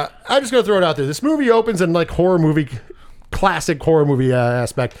I'm just going to throw it out there. This movie opens in like classic horror movie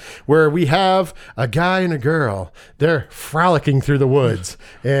aspect, where we have a guy and a girl. They're frolicking through the woods,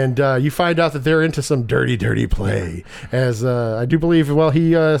 and you find out that they're into some dirty play. As I do believe,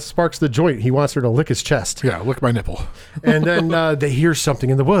 he sparks the joint. He wants her to lick his chest. Yeah, lick my nipple. And then they hear something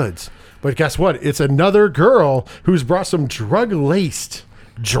in the woods. But guess what? It's another girl who's brought some drug-laced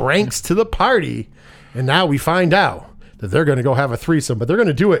drinks to the party. And now we find out that they're going to go have a threesome, but they're going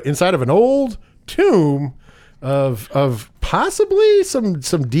to do it inside of an old tomb of possibly some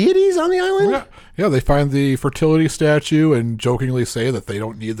deities on the island. Yeah, they find the fertility statue and jokingly say that they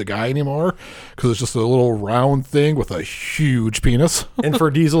don't need the guy anymore because it's just a little round thing with a huge penis. And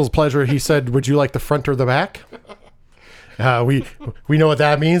for Diesel's pleasure, he said, "Would you like the front or the back?" We know what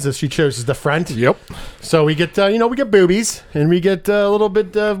that means, if she chooses the front. Yep. So we get we get boobies, and we get a little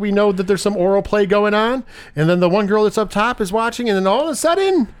bit. We know that there's some oral play going on, and then the one girl that's up top is watching, and then all of a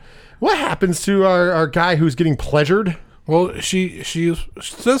sudden, what happens to our guy who's getting pleasured? Well, she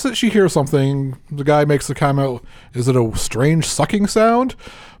says that she hears something. The guy makes the comment, "Is it a strange sucking sound?"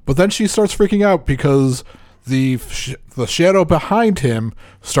 But then she starts freaking out because the shadow behind him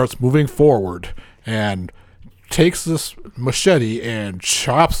starts moving forward and takes this machete and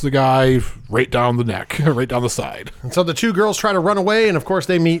chops the guy right down the neck, right down the side. And so the two girls try to run away, and of course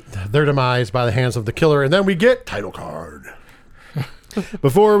they meet their demise by the hands of the killer. And then we get title card.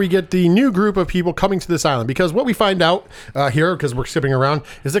 Before we get the new group of people coming to this island, because what we find out here, because we're skipping around,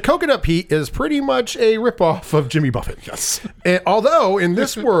 is that Coconut Pete is pretty much a ripoff of Jimmy Buffett. Yes. And although in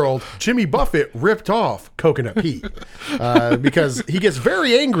this world, Jimmy Buffett ripped off Coconut Pete because he gets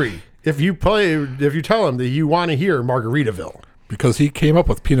very angry if you tell him that you want to hear Margaritaville. Because he came up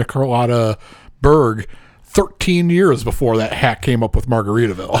with Pina Colada Berg 13 years before that hack came up with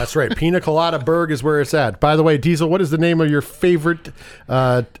Margaritaville. That's right. Pina Colada Berg is where it's at. By the way, Diesel, what is the name of your favorite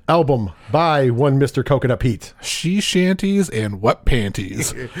album by one Mr. Coconut Pete? She Shanties and Wet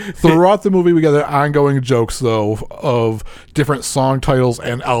Panties. Throughout the movie, we get ongoing jokes, though, of different song titles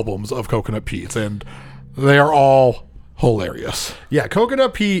and albums of Coconut Pete, and they are all hilarious. Yeah,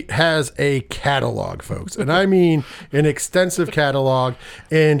 Coconut Pete has a catalog, folks, and I mean an extensive catalog,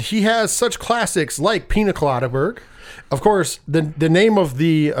 and he has such classics like Pina Colada Berg. Of course, the name of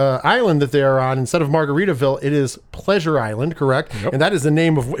the island that they are on, instead of Margaritaville, it is Pleasure Island, correct? Yep. And that is the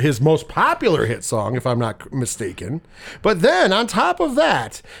name of his most popular hit song, if I'm not mistaken. But then, on top of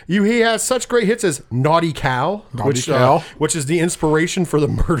that, he has such great hits as Naughty Cow, which is the inspiration for the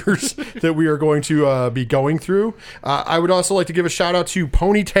murders that we are going to be going through. I would also like to give a shout out to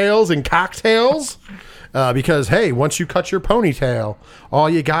Ponytails and Cocktails. Because, hey, once you cut your ponytail, all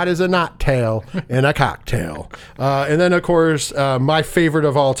you got is a knot tail and a cocktail. And then, of course, my favorite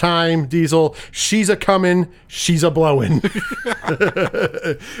of all time, Diesel, She's a Comin', She's a Blowin'. By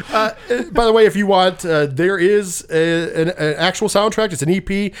the way, if you want, there is an actual soundtrack. It's an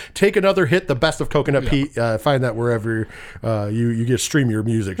EP. Take Another Hit, The Best of Coconut Pete. Find that wherever you get stream your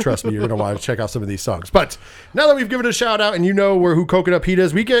music. Trust me, you're going to want to check out some of these songs. But now that we've given it a shout out and you know who Coconut Pete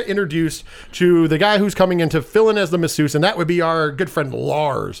is, we get introduced to the guy who's coming in to fill in as the masseuse, and that would be our good friend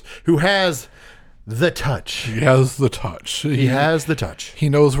Lars, who has the touch. He has the touch. He has the touch. He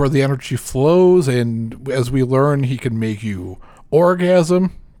knows where the energy flows, and as we learn, he can make you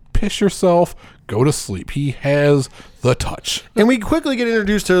orgasm, piss yourself, go to sleep. He has the touch. And we quickly get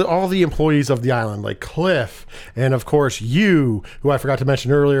introduced to all the employees of the island, like Cliff, and of course you, who I forgot to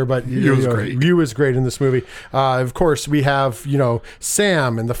mention earlier, but You was great. You is great in this movie. Of course, we have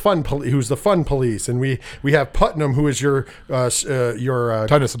Sam and the who's the fun police, and we have Putnam, who is your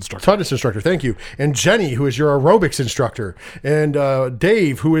Tennis instructor. Tennis instructor. Thank you. And Jenny, who is your aerobics instructor, and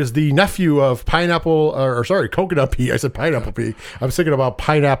Dave, who is the nephew of Coconut Pea. I said Pineapple Pea. I was thinking about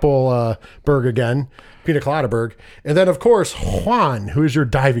Pineapple Berg again. Pina Colada Berg. And then, of course, Juan, who is your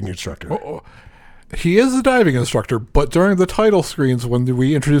diving instructor. He is a diving instructor, but during the title screens, when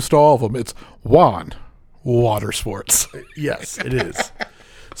we introduced all of them, it's Juan, water sports. Yes, it is.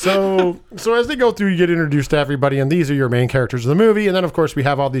 So as they go through, you get introduced to everybody, and these are your main characters of the movie. And then, of course, we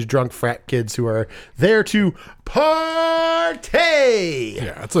have all these drunk frat kids who are there to party.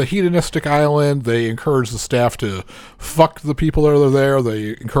 Yeah, it's a hedonistic island. They encourage the staff to fuck the people that are there. They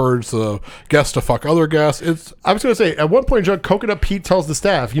encourage the guests to fuck other guests. I was going to say, at one point, Coconut Pete tells the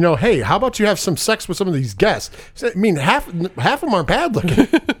staff, hey, how about you have some sex with some of these guests? I mean, half of them aren't bad looking.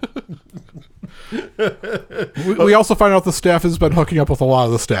 We also find out the staff has been hooking up with a lot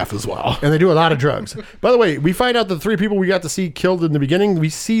of the staff as well. And they do a lot of drugs. By the way, we find out the 3 people we got to see killed in the beginning, we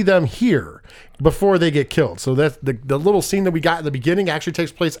see them here before they get killed. So that's the little scene that we got in the beginning actually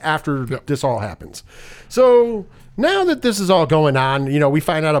takes place after this all happens. So now that this is all going on, we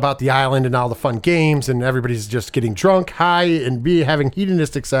find out about the island and all the fun games, and everybody's just getting drunk, high, and having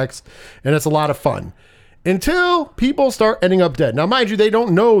hedonistic sex, and it's a lot of fun. Until people start ending up dead. Now, mind you, they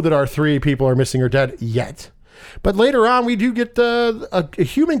don't know that our 3 people are missing or dead yet. But later on, we do get a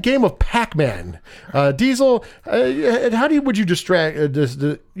human game of Pac-Man. Diesel, how would you describe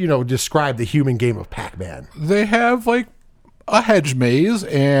the human game of Pac-Man? They have like a hedge maze,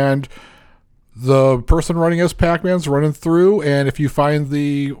 and the person running as Pac-Man's running through, and if you find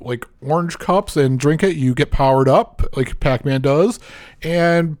the like orange cups and drink it, you get powered up like Pac-Man does.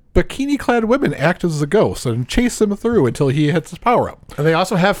 And bikini-clad women act as the ghosts and chase him through until he hits his power-up. And they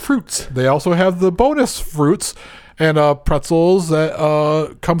also have fruits. They also have the bonus fruits and pretzels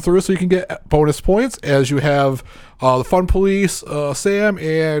that come through, so you can get bonus points as you have the fun police, Sam,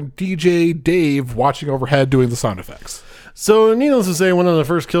 and DJ Dave watching overhead doing the sound effects. So, needless to say, one of the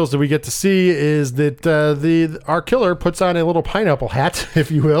first kills that we get to see is that our killer puts on a little pineapple hat,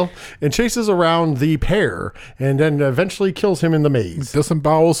 if you will, and chases around the pair, and then eventually kills him in the maze.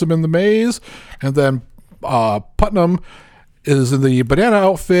 Disembowels him in the maze, and then Putnam is in the banana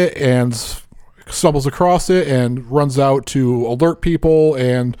outfit and stumbles across it and runs out to alert people,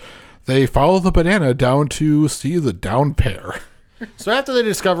 and they follow the banana down to see the down pair. So after they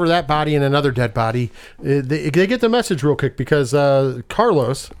discover that body and another dead body, they get the message real quick because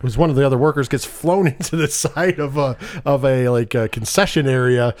Carlos, who's one of the other workers, gets flown into the side of a concession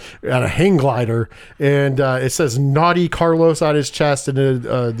area on a hang glider, and it says "Naughty Carlos" on his chest, and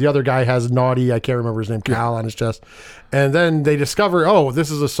the other guy has "Naughty," I can't remember his name, Cal, on his chest. And then they discover,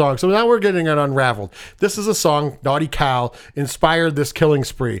 this is a song. So now we're getting it unraveled. This is a song, Naughty Cal, inspired this killing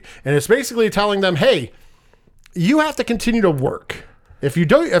spree, and it's basically telling them, hey, you have to continue to work. If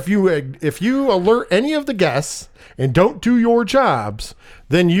you alert any of the guests and don't do your jobs,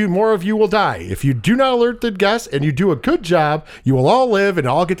 then more of you will die. If you do not alert the guests and you do a good job, you will all live and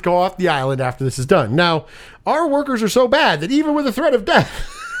all get to go off the island after this is done. Now, our workers are so bad that even with the threat of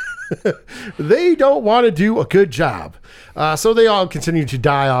death, they don't want to do a good job. So they all continue to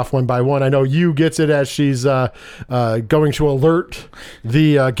die off one by one. I know you gets it as she's going to alert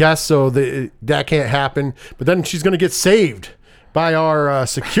the guests, so that can't happen. But then she's going to get saved by our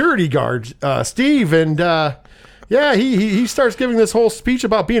security guard, Steve. And he starts giving this whole speech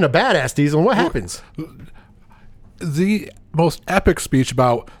about being a badass, Diesel. And what happens? The most epic speech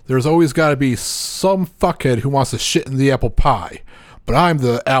about there's always got to be some fuckhead who wants to shit in the apple pie. But I'm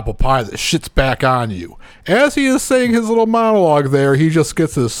the apple pie that shits back on you. As he is saying his little monologue there, he just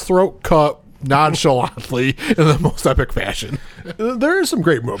gets his throat cut nonchalantly in the most epic fashion. There are some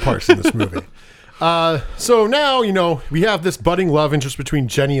great parts in this movie. So now, we have this budding love interest between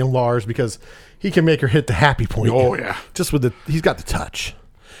Jenny and Lars because he can make her hit the happy point. Oh, yeah. Just he's got the touch.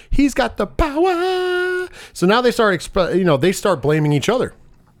 He's got the power. So now they start, they start blaming each other.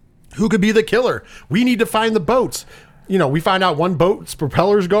 Who could be the killer? We need to find the boats. We find out one boat's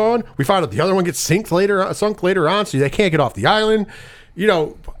propeller's gone. We find out the other one gets sunk later on, so they can't get off the island.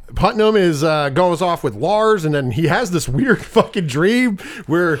 Putnam goes off with Lars, and then he has this weird fucking dream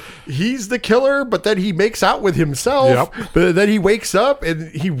where he's the killer, but then he makes out with himself. Yep. But then he wakes up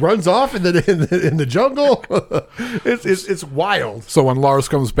and he runs off in the jungle. It's wild. So when Lars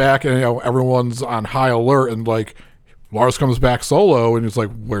comes back and everyone's on high alert and like, Lars comes back solo, and he's like,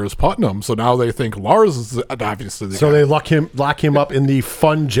 "Where's Putnam?" So now they think Lars is obviously the So guy. they lock him up in the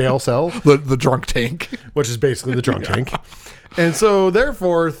fun jail cell, the drunk tank. which is basically the drunk tank. And so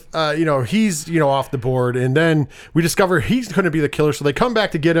therefore, he's, off the board. And then we discover he's going to be the killer. So they come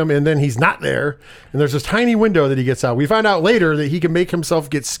back to get him, and then he's not there. And there's this tiny window that he gets out. We find out later that he can make himself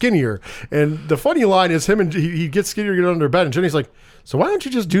get skinnier. And the funny line is he gets skinnier, get under bed. And Jenny's like, so why don't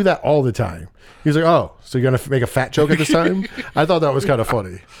you just do that all the time? He's like, oh, so you're going to make a fat joke at this time? I thought that was kind of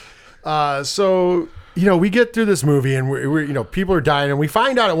funny. So we get through this movie, and we're people are dying. And we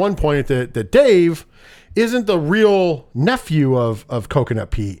find out at one point that Dave isn't the real nephew of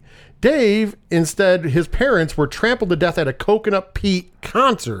Coconut Pete. Dave, instead, his parents were trampled to death at a Coconut Pete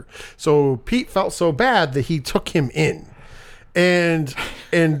concert. So Pete felt so bad that he took him in. And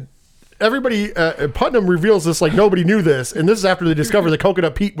everybody, Putnam reveals this like nobody knew this. And this is after they discover that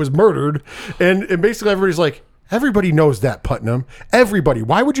Coconut Pete was murdered. And basically everybody's like, everybody knows that, Putnam. Everybody.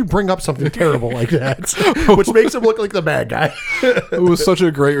 Why would you bring up something terrible like that? Which makes him look like the bad guy. It was such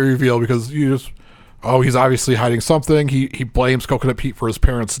a great reveal because he's obviously hiding something. He blames Coconut Pete for his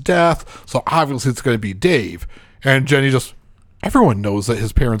parents' death. So obviously it's going to be Dave. And Jenny everyone knows that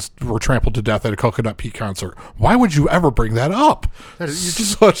his parents were trampled to death at a Coconut Pete concert. Why would you ever bring that up? It's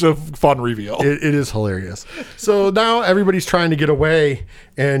such a fun reveal. It is hilarious. So now everybody's trying to get away,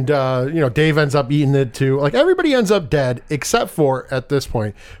 and Dave ends up eating it too. Like everybody ends up dead except for, at this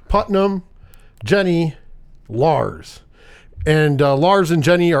point, Putnam, Jenny, Lars. And Lars and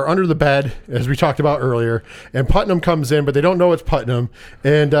Jenny are under the bed, as we talked about earlier. And Putnam comes in, but they don't know it's Putnam.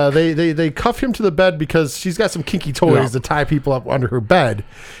 And they cuff him to the bed because she's got some kinky toys to tie people up under her bed.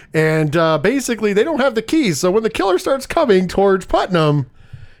 And basically, they don't have the keys. So when the killer starts coming towards Putnam,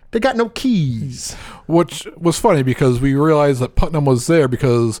 they got no keys. Which was funny because we realized that Putnam was there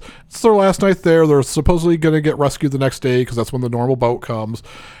because it's their last night there. They're supposedly going to get rescued the next day because that's when the normal boat comes.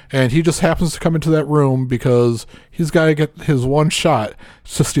 And he just happens to come into that room because he's got to get his one shot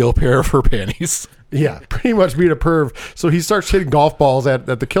to steal a pair of her panties. Yeah, pretty much being a perv. So he starts hitting golf balls at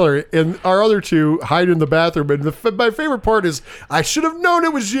the killer. And our other two hide in the bathroom. And my favorite part is, I should have known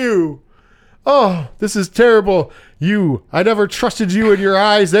it was you. Oh, this is terrible. I never trusted you in your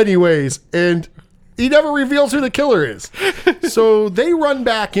eyes anyways. And he never reveals who the killer is. So they run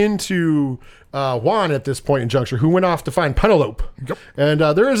back into Juan at this point in juncture, who went off to find Penelope. Yep. And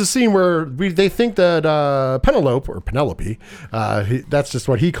there is a scene where they think that Penelope, that's just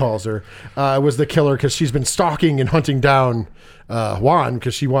what he calls her, was the killer because she's been stalking and hunting down Juan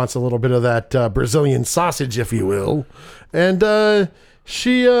because she wants a little bit of that Brazilian sausage, if you will. And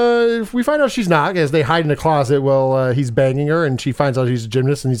we find out she's not, as they hide in a closet while he's banging her, and she finds out he's a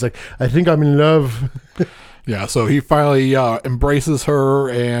gymnast, and he's like, I think I'm in love. Yeah, so he finally embraces her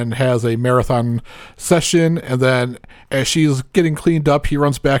and has a marathon session, and then as she's getting cleaned up, he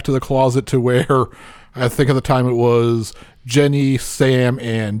runs back to the closet to where, I think at the time it was Jenny, Sam,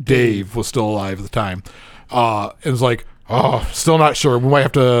 and Dave was still alive at the time. And it's like, still not sure. We might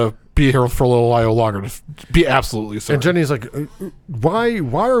have to be here for a little while longer to be absolutely certain. And Jenny's like, why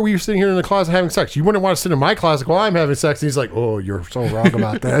are we sitting here in the closet having sex? You wouldn't want to sit in my closet while I'm having sex. And he's like, oh, you're so wrong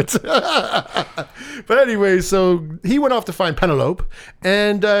about that. But anyway, so he went off to find Penelope,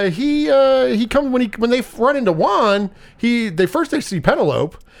 and he comes when they run into Juan. They see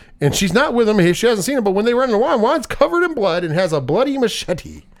Penelope, and she's not with him. She hasn't seen him. But when they run into Juan's covered in blood and has a bloody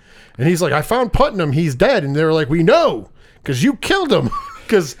machete. And he's like, I found Putnam. He's dead. And they're like, we know because you killed him.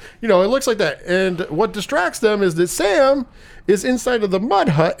 Because, it looks like that. And what distracts them is that Sam is inside of the mud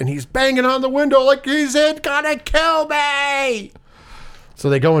hut and he's banging on the window like he's gonna kill me. So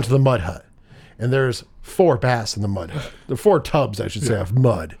they go into the mud hut and there's 4 baths in the mud hut. The 4 tubs, I should say, of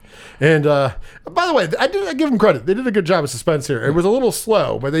mud. And by the way, I give them credit. They did a good job of suspense here. It was a little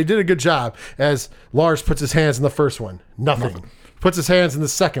slow, but they did a good job as Lars puts his hands in the first one. Nothing. Puts his hands in the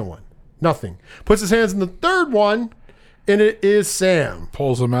second one. Nothing. Puts his hands in the third one. And it is Sam.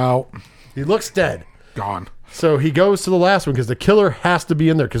 Pulls him out. He looks dead. Gone. So he goes to the last one because the killer has to be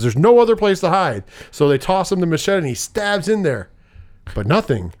in there because there's no other place to hide. So they toss him the machete and he stabs in there. But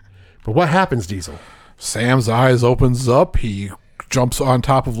nothing. But what happens, Diesel? Sam's eyes opens up. He jumps on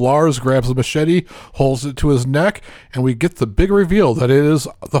top of Lars, grabs the machete, holds it to his neck, and we get the big reveal that it is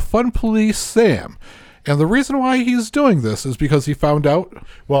the fun police Sam. And the reason why he's doing this is because he found out.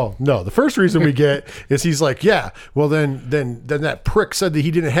 Well, no. The first reason we get is he's like, yeah. Well, then that prick said that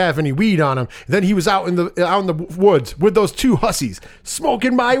he didn't have any weed on him. Then he was out in the woods with those 2 hussies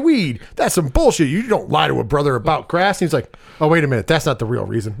smoking my weed. That's some bullshit. You don't lie to a brother about grass. And he's like, oh, wait a minute. That's not the real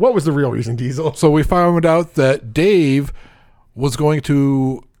reason. What was the real reason, Diesel? So we found out that Dave was going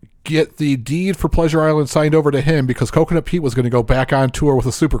to get the deed for Pleasure Island signed over to him because Coconut Pete was going to go back on tour with a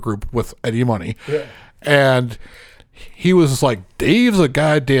supergroup with Eddie Money. Yeah. And he was just like, Dave's a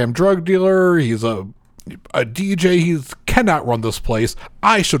goddamn drug dealer. He's a DJ. He cannot run this place.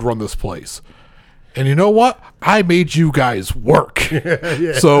 I should run this place. And you know what? I made you guys work.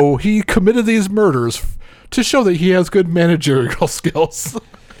 Yeah. So he committed these murders to show that he has good managerial skills.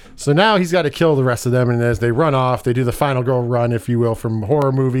 So now he's got to kill the rest of them, and as they run off, they do the final girl run, if you will, from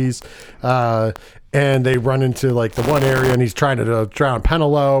horror movies. And they run into like the one area, and he's trying to drown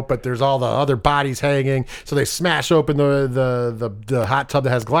Penelope, but there's all the other bodies hanging. So they smash open the hot tub that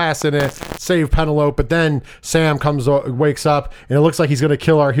has glass in it, save Penelope. But then Sam wakes up, and it looks like he's going to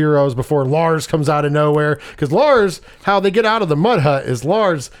kill our heroes before Lars comes out of nowhere. Because Lars, how they get out of the mud hut is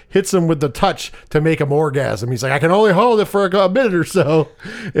Lars hits him with the touch to make him orgasm. He's like, I can only hold it for a minute or so,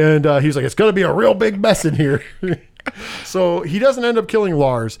 and he's like, it's going to be a real big mess in here. So he doesn't end up killing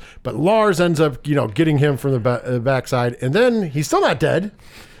Lars, but Lars ends up, getting him from the backside, and then he's still not dead.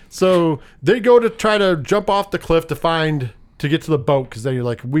 So they go to try to jump off the cliff to get to the boat because they're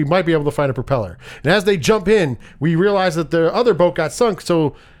like, we might be able to find a propeller. And as they jump in, we realize that the other boat got sunk.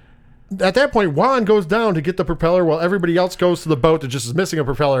 So at that point, Juan goes down to get the propeller while everybody else goes to the boat that just is missing a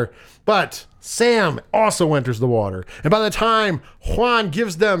propeller. But Sam also enters the water. And by the time Juan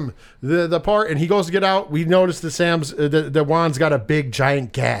gives them the part and he goes to get out, we notice that that Juan's got a big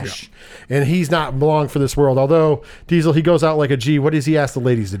giant gash. Yeah. And he's not belong for this world. Although Diesel, he goes out like a G. What does he ask the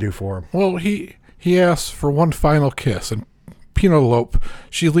ladies to do for him? Well, he asks for one final kiss. And Penelope,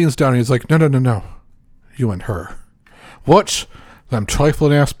 she leans down and he's like, no. You and her. What? Them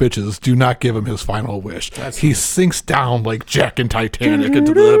trifling ass bitches do not give him his final wish. He sinks down like Jack in Titanic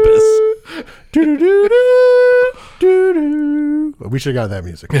into the abyss. We should have got that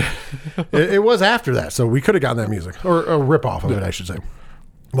music. It was after that, so we could have gotten that music. Or a rip-off of it, I should say.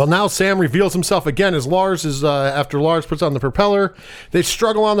 Well, now Sam reveals himself again as Lars is, after Lars puts on the propeller. They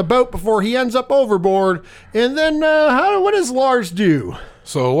struggle on the boat before he ends up overboard. And then, what does Lars do?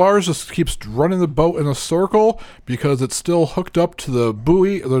 So Lars just keeps running the boat in a circle because it's still hooked up to the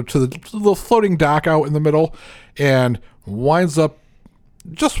buoy, to the little floating dock out in the middle, and winds up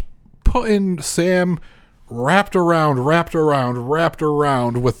just putting Sam wrapped around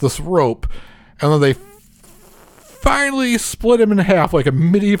with this rope. And then they finally split him in half like a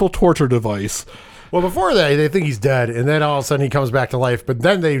medieval torture device. Well, before that, they think he's dead, and then all of a sudden he comes back to life, but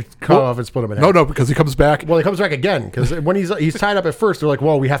then they cut off and split him in half. No, because he comes back. Well, he comes back again, because when he's tied up at first, they're like,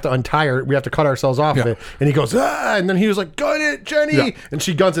 well, we have to cut ourselves off of it. And he goes, and then he was like, gun it, Jenny! Yeah. And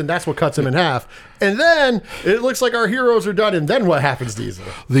she guns it, and that's what cuts him in half. And then it looks like our heroes are done, and then what happens, Diesel?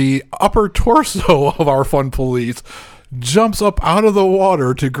 The upper torso of our fun police jumps up out of the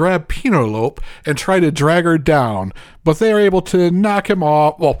water to grab Penelope and try to drag her down, but they are able to knock him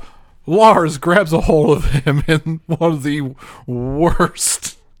off. Well, Lars grabs a hold of him in one of the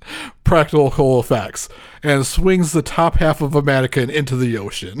worst practical effects and swings the top half of a mannequin into the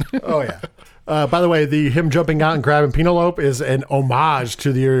ocean. Oh, yeah. By the way, him jumping out and grabbing Penelope is an homage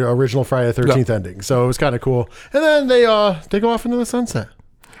to the original Friday the 13th ending. So it was kind of cool. And then they go off into the sunset.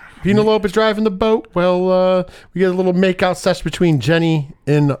 Penelope is driving the boat. Well, we get a little make-out session between Jenny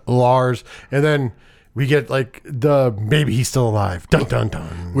and Lars. And then we get like maybe he's still alive. Dun, dun,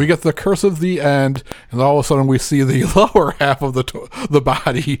 dun. We get the curse of the end, and all of a sudden we see the lower half of the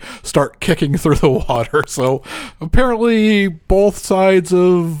body start kicking through the water. So apparently both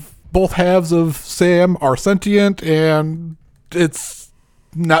halves of Sam are sentient, and it's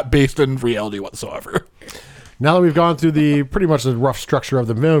not based in reality whatsoever. Now that we've gone through pretty much the rough structure of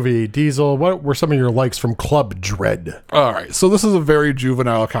the movie, Diesel, what were some of your likes from Club Dread? All right, so this is a very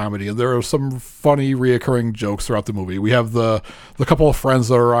juvenile comedy, and there are some funny reoccurring jokes throughout the movie. We have the couple of friends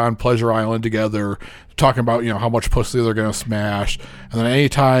that are on Pleasure Island together talking about, how much pussy they're going to smash, and then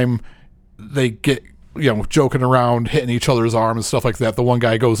anytime they get, joking around, hitting each other's arms and stuff like that, the one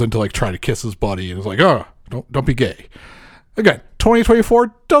guy goes in to like try to kiss his buddy, and is like, oh, don't be gay. Again,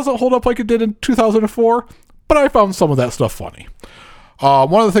 2024 doesn't hold up like it did in 2004, but I found some of that stuff funny.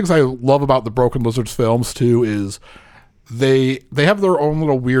 One of the things I love about the Broken Lizards films, too, is they have their own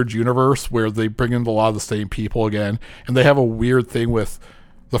little weird universe where they bring in a lot of the same people again, and they have a weird thing with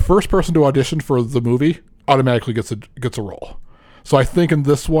the first person to audition for the movie automatically gets a role. So I think in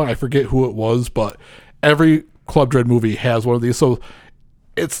this one, I forget who it was, but every Club Dread movie has one of these. So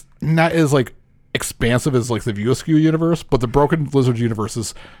it's not as like expansive as like the View Askew universe, but the Broken Lizard universe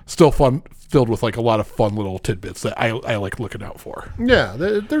is still fun, filled with like a lot of fun little tidbits that I like looking out for. Yeah,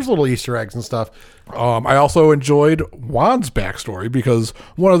 there's little Easter eggs and stuff. I also enjoyed Juan's backstory because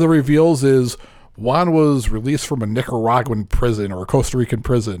one of the reveals is Juan was released from a Nicaraguan prison or a Costa Rican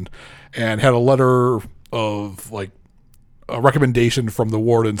prison and had a letter of like a recommendation from the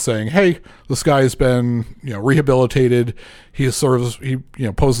warden saying, hey, this guy's been, rehabilitated. He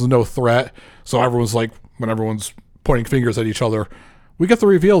poses no threat. So everyone's like, when everyone's pointing fingers at each other, we get the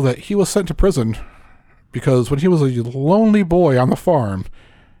reveal that he was sent to prison because when he was a lonely boy on the farm,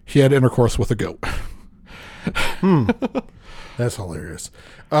 he had intercourse with a goat. That's hilarious.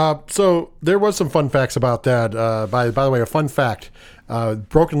 So there was some fun facts about that. By the way, a fun fact: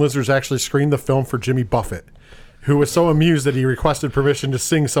 Broken Lizards actually screened the film for Jimmy Buffett, who was so amused that he requested permission to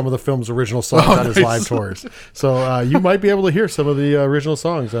sing some of the film's original songs on his live tours. So you might be able to hear some of the original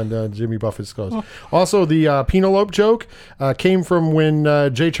songs on Jimmy Buffett's shows. Also, the Penelope joke came from when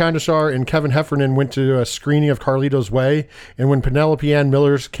Jay Chandrasekhar and Kevin Heffernan went to a screening of Carlito's Way, and when Penelope Ann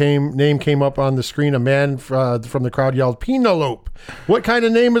Miller's name came up on the screen, a man from the crowd yelled, "Penelope! What kind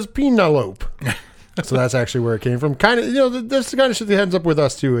of name is Penelope?" So that's actually where it came from. Kind of, that's the kind of shit that ends up with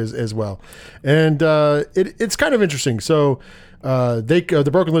us too, as well. And it's kind of interesting. So the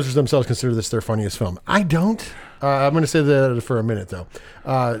Broken Lizards themselves consider this their funniest film. I don't. I'm going to say that for a minute, though.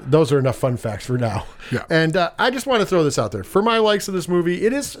 Those are enough fun facts for now. Yeah. And I just want to throw this out there. For my likes of this movie,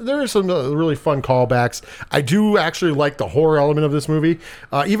 there are some really fun callbacks. I do actually like the horror element of this movie.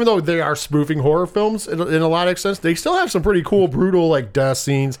 Even though they are spoofing horror films in a lot of extents, they still have some pretty cool, brutal, like, death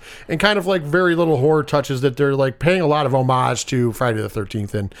scenes and kind of, like, very little horror touches that they're, like, paying a lot of homage to Friday the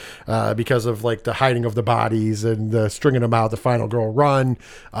 13th and because of, like, the hiding of the bodies and the stringing them out, the final girl run,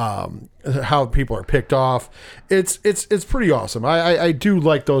 how people are picked off. It's pretty awesome. I do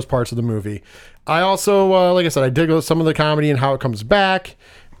like those parts of the movie. I also, like I said, I dig some of the comedy and how it comes back.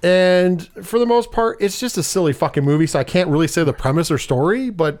 And for the most part, it's just a silly fucking movie. So I can't really say the premise or story,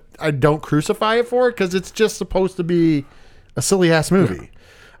 but I don't crucify it for it because it's just supposed to be a silly ass movie.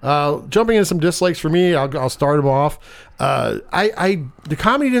 Jumping into some dislikes for me, I'll start them off. The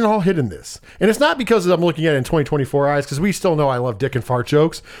comedy didn't all hit in this, and it's not because I'm looking at it in 2024 eyes, because we still know I love dick and fart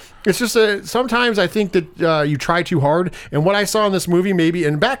jokes. It's just sometimes I think that you try too hard, and what I saw in this movie maybe,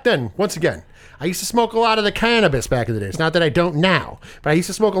 and back then, once again, I used to smoke a lot of the cannabis back in the day. It's not that I don't now, but I used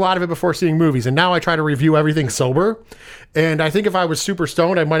to smoke a lot of it before seeing movies, and now I try to review everything sober. And I think if I was super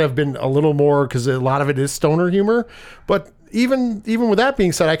stoned, I might have been a little more, because a lot of it is stoner humor. But even with that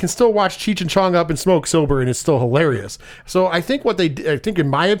being said, I can still watch Cheech and Chong Up and smoke sober, and it's still hilarious. So I think in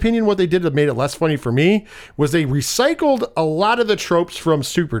my opinion, what they did that made it less funny for me was they recycled a lot of the tropes from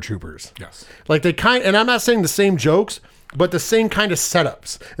Super Troopers. Yes. Like and I'm not saying the same jokes, but the same kind of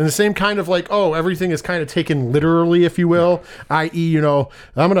setups and the same kind of like, oh, everything is kind of taken literally, if you will, i.e., I'm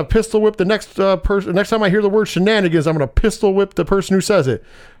going to pistol whip the next person. Next time I hear the word shenanigans, I'm going to pistol whip the person who says it.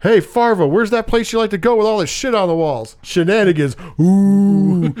 Hey, Farva, where's that place you like to go with all this shit on the walls? Shenanigans.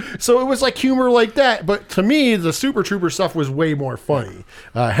 Ooh. So it was like humor like that. But to me, the Super Trooper stuff was way more funny.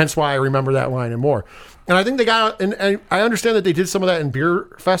 Hence why I remember that line and more. And I think they got, and I understand that they did some of that in Beer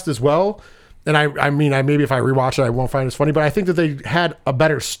Fest as well. And I mean, maybe if I rewatch it, I won't find it as funny, but I think that they had a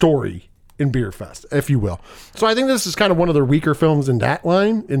better story in Beer Fest, if you will. So I think this is kind of one of their weaker films in that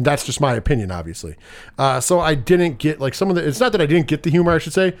line, and that's just my opinion, obviously. So I didn't get, like, some of the, it's not that I didn't get the humor, I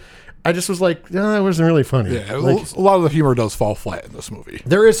should say. I just was like, no, that wasn't really funny. Yeah, like, a lot of the humor does fall flat in this movie.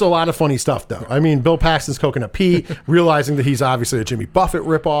 There is a lot of funny stuff, though. I mean, Bill Paxton's Coconut Pete, realizing that he's obviously a Jimmy Buffett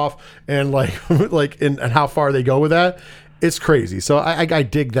ripoff, and and how far they go with that. It's crazy. So I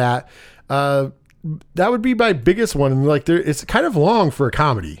dig that. That would be my biggest one. Like, it's kind of long for a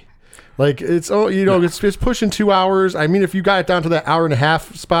comedy. Like, it's pushing 2 hours. I mean, if you got it down to that hour and a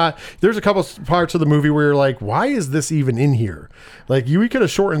half spot, there's a couple parts of the movie where you're like, why is this even in here? Like, we could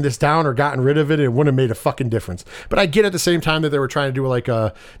have shortened this down or gotten rid of it, and it wouldn't have made a fucking difference. But I get at the same time that they were trying to do like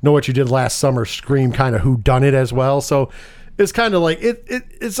a Know What You Did Last Summer Scream kind of whodunit as well. So it's kind of like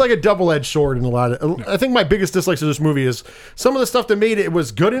it's like a double-edged sword in a lot of. I think my biggest dislikes of this movie is some of the stuff that made it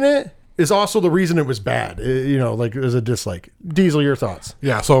was good in it is also the reason it was bad. Like, as a dislike. Diesel, your thoughts?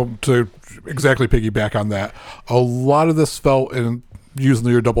 Yeah, so to exactly piggyback on that, a lot of this felt, in using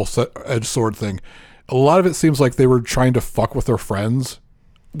your double-edged sword thing, a lot of it seems like they were trying to fuck with their friends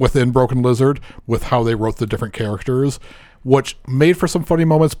within Broken Lizard with how they wrote the different characters, which made for some funny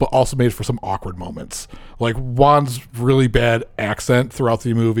moments, but also made for some awkward moments. Like, Juan's really bad accent throughout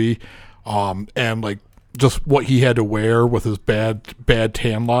the movie, and, like, just what he had to wear with his bad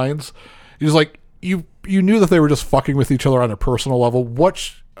tan lines. He's like, you knew that they were just fucking with each other on a personal level,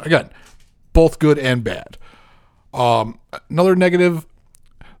 which, again, both good and bad. Another negative,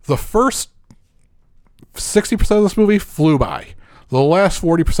 the first 60% of this movie flew by. The last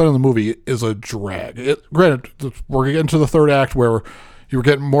 40% of the movie is a drag. Granted, we're getting to the third act where, You were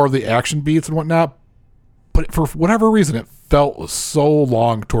getting more of the action beats and whatnot, but for whatever reason, it felt so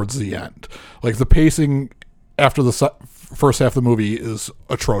long towards the end. Like the pacing after the first half of the movie is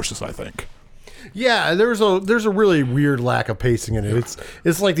atrocious, I think. Yeah, there's a really weird lack of pacing in it.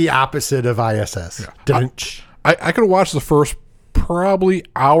 It's like the opposite of ISS. Yeah. I could have watched the first probably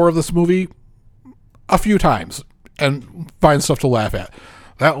hour of this movie a few times and find stuff to laugh at.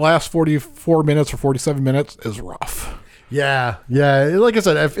 That last 44 minutes or 47 minutes is rough. Yeah. Like I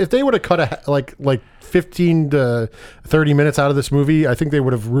said, if they would have cut like 15 to 30 minutes out of this movie, I think they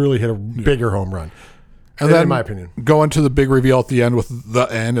would have really hit a bigger home run. And then, in my opinion, going to the big reveal at the end with the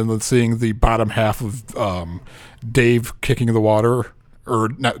end, and then seeing the bottom half of Dave kicking in the water, or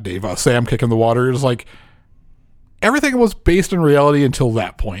not Dave, Sam kicking the water, is like everything was based in reality until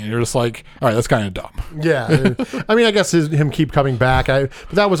that point. You're just like, all right, that's kind of dumb. Yeah, I mean, I guess him keep coming back. But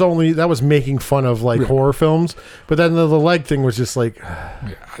that was making fun of like horror films. But then the leg thing was just like,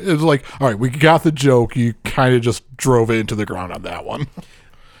 it was like, all right, we got the joke. You kind of just drove it into the ground on that one.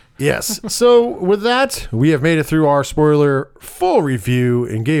 Yes. So with that, we have made it through our spoiler full review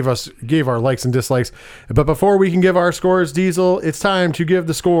and gave our likes and dislikes. But before we can give our scores, Diesel, it's time to give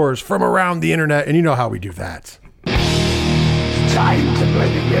the scores from around the internet, and you know how we do that. Time to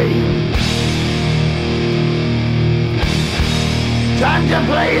play the game. Time to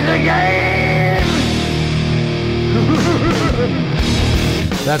play the game.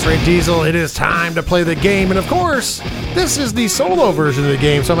 That's right, Diesel. It is time to play the game. And of course, this is the solo version of the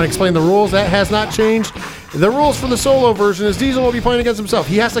game. So I'm going to explain the rules. That has not changed. The rules for the solo version is Diesel will be playing against himself.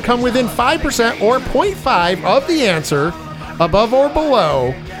 He has to come within 5% or 0.5 of the answer, above or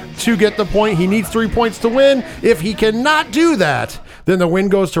below, to get the point. He needs 3 points to win. If he cannot do that, then the win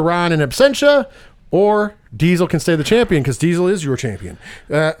goes to Ron in absentia, or Diesel can stay the champion because Diesel is your champion.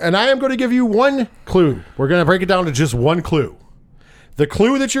 And I am going to give you one clue. We're going to break it down to just one clue. The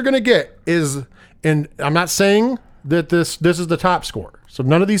clue that you're going to get is, and I'm not saying that this is the top score. So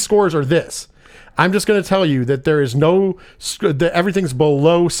none of these scores are this. I'm just going to tell you that there is that everything's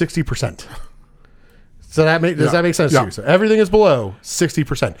below 60%. So does that make sense to you? So everything is below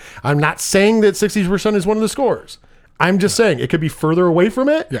 60%. I'm not saying that 60% is one of the scores. I'm just saying it could be further away from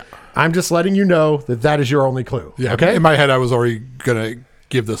it. Yeah. I'm just letting you know that is your only clue. Yeah. Okay. In my head, I was already going to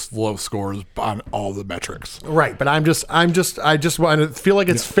give this low scores on all the metrics. Right, but I just want to feel like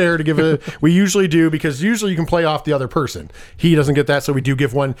it's fair to give it. We usually do, because usually you can play off the other person. He doesn't get that, so we do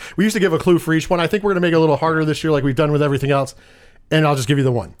give one. We used to give a clue for each one. I think we're going to make it a little harder this year, like we've done with everything else, and I'll just give you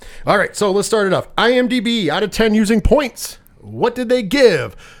the one. All right, so let's start it off. IMDb out of 10 using points. What did they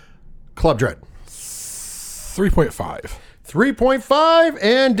give Club Dread? 3.5. 3.5,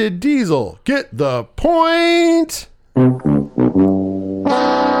 and did Diesel get the point?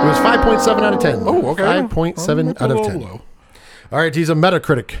 It was 5.7 out of 10. Oh, okay. 5.7 out of 10. Low. All right, he's a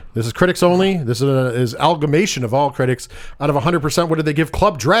Metacritic. This is critics only. This is amalgamation of all critics. Out of 100%, what did they give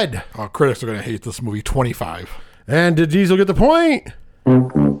Club Dread? Critics are going to hate this movie. 25. And did Diesel get the point?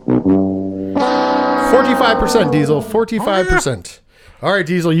 45%, Diesel. 45%. All right,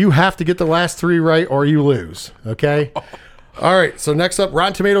 Diesel, you have to get the last three right or you lose. Okay? All right, so next up,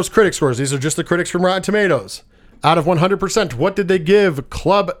 Rotten Tomatoes critic scores. These are just the critics from Rotten Tomatoes. Out of 100%, what did they give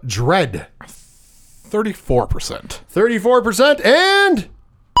Club Dread? 34%. 34%, and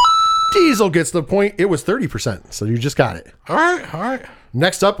Diesel gets the point. It was 30%, so you just got it. All right.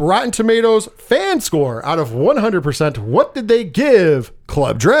 Next up, Rotten Tomatoes fan score. Out of 100%, what did they give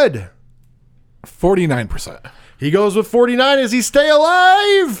Club Dread? 49%. He goes with 49. Does he stay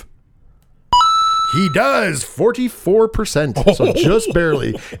alive? He does, 44%, so just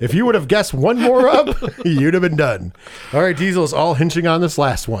barely. If you would have guessed one more up, you'd have been done. All right, Diesel is all hinging on this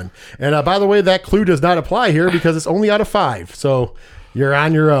last one. And by the way, that clue does not apply here because it's only out of 5, so you're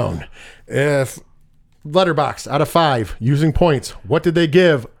on your own. If Letterboxd, out of 5, using points, what did they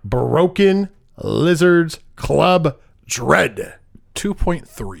give Broken Lizards Club Dread?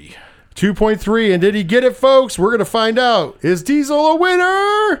 2.3. 2.3, and did he get it, folks? We're going to find out. Is Diesel a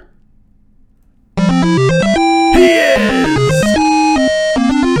winner? He is!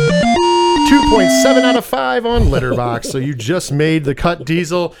 2.7 out of 5 on Letterboxd. So you just made the cut,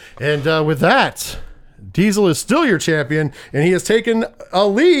 Diesel. And with that, Diesel is still your champion, and he has taken a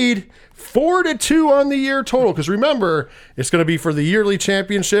lead 4-2 on the year total. Because remember, it's going to be for the yearly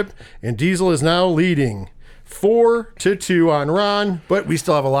championship, and Diesel is now leading 4-2 on Ron, but we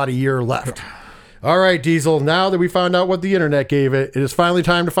still have a lot of year left. All right, Diesel, now that we found out what the internet gave it, it is finally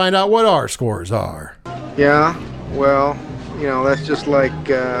time to find out what our scores are. Yeah, well, that's just like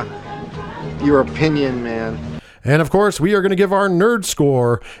your opinion, man. And of course, we are going to give our nerd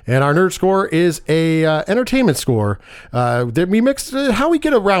score, and our nerd score is a entertainment score that we mix. How we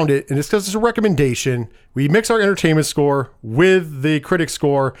get around it, and it's because it's a recommendation. We mix our entertainment score with the critic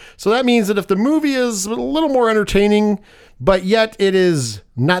score. So that means that if the movie is a little more entertaining, but yet it is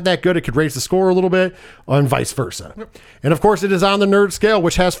not that good, it could raise the score a little bit, and vice versa. And of course, it is on the nerd scale,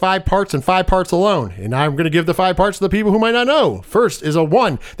 which has 5 parts and 5 parts alone. And I'm going to give the 5 parts to the people who might not know. First is a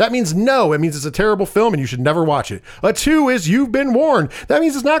 1. That means no. It means it's a terrible film and you should never watch it. A 2 is you've been warned. That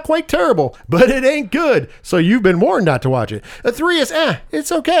means it's not quite terrible, but it ain't good. So you've been warned not to watch it. A 3 is,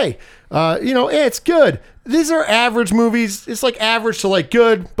 it's okay. It's good. These are average movies. It's like average to like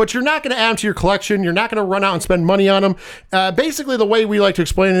good, but you're not going to add them to your collection. You're not going to run out and spend money on them. Basically, the way we like to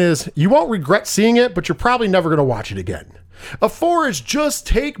explain it is you won't regret seeing it, but you're probably never going to watch it again. A 4 is just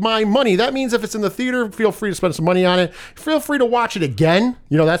take my money. That means if it's in the theater, feel free to spend some money on it. Feel free to watch it again.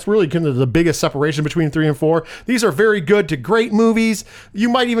 That's really kind of the biggest separation between 3 and 4. These are very good to great movies. You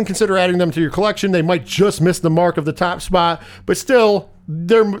might even consider adding them to your collection. They might just miss the mark of the top spot, but still,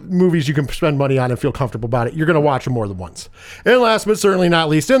 they're movies you can spend money on and feel comfortable about it. You're going to watch them more than once. And last but certainly not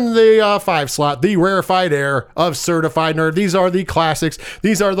least, in the 5 slot, the rarefied air of Certified Nerd. These are the classics.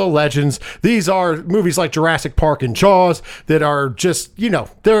 These are the legends. These are movies like Jurassic Park and Jaws that are just,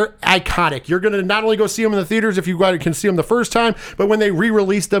 they're iconic. You're going to not only go see them in the theaters if you can see them the first time, but when they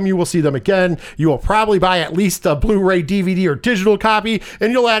re-release them, you will see them again. You will probably buy at least a Blu-ray, DVD, or digital copy,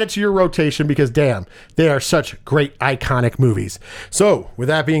 and you'll add it to your rotation because, damn, they are such great, iconic movies. So, with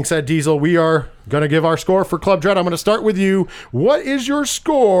that being said, Diesel, we are going to give our score for Club Dread. I'm going to start with you. What is your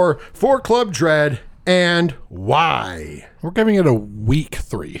score for Club Dread and why? We're giving it a weak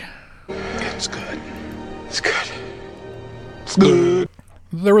 3. It's good. It's good. It's good.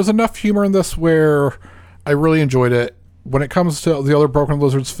 There was enough humor in this where I really enjoyed it. When it comes to the other Broken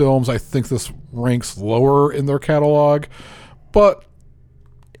Lizards films, I think this ranks lower in their catalog, but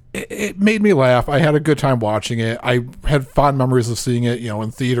it made me laugh. I had a good time watching it. I had fond memories of seeing it,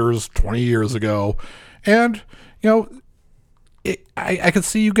 in theaters 20 years ago. And, I could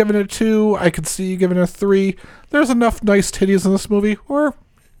see you giving it a 2. I could see you giving it a 3. There's enough nice titties in this movie where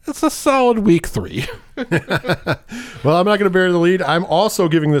it's a solid weak 3. Well, I'm not going to bury the lead. I'm also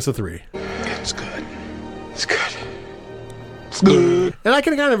giving this a 3. It's good. It's good. Good. And I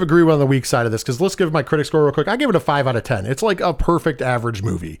can kind of agree with on the weak side of this because let's give my critic score real quick. I give it a 5 out of 10. It's like a perfect average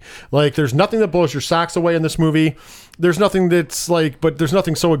movie. Like there's nothing that blows your socks away in this movie. There's nothing that's but there's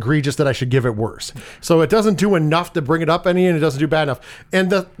nothing so egregious that I should give it worse. So it doesn't do enough to bring it up any, and it doesn't do bad enough.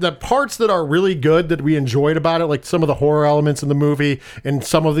 And the parts that are really good that we enjoyed about it, like some of the horror elements in the movie and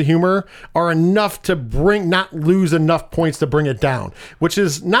some of the humor, are enough to not lose enough points to bring it down, which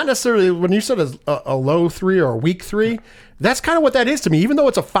is not necessarily when you said a low 3 or a weak 3. That's kind of what that is to me. Even though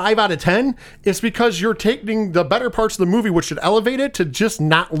it's a 5 out of 10, it's because you're taking the better parts of the movie, which should elevate it, to just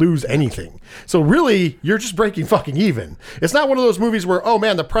not lose anything. So really, you're just breaking fucking even. It's not one of those movies where, oh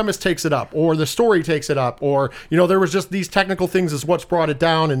man, the premise takes it up, or the story takes it up, or, there was just these technical things is what's brought it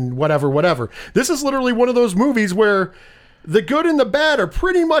down and whatever. This is literally one of those movies where the good and the bad are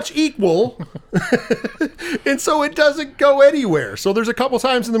pretty much equal. And so it doesn't go anywhere. So there's a couple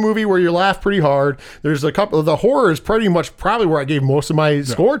times in the movie where you laugh pretty hard. There's a couple of the horror is pretty much probably where I gave most of my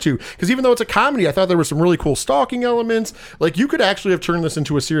score to. Because even though it's a comedy, I thought there were some really cool stalking elements. Like you could actually have turned this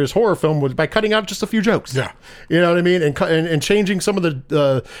into a serious horror film by cutting out just a few jokes. Yeah. You know what I mean? And changing some of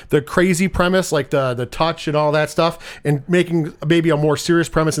the crazy premise, like the touch and all that stuff, and making maybe a more serious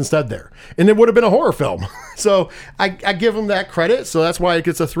premise instead there. And it would have been a horror film. So I give them that credit. So that's why it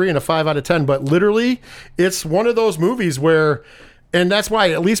gets a 3 and a 5 out of 10. But literally, it's one of those movies where, and that's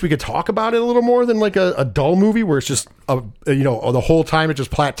why at least we could talk about it a little more than like a dull movie where it's just the whole time it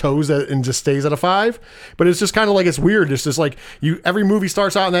just plateaus and just stays at a 5. But it's just kind of like, it's weird. It's just like every movie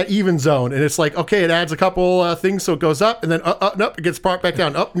starts out in that even zone, and it's like, okay, it adds a couple things, so it goes up, and then nope, it gets brought back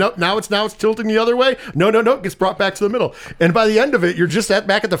down. Nope, now it's tilting the other way. No, it gets brought back to the middle. And by the end of it, you're just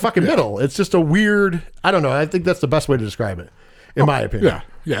back at the fucking middle. It's just a weird, I don't know. I think that's the best way to describe it, in my opinion.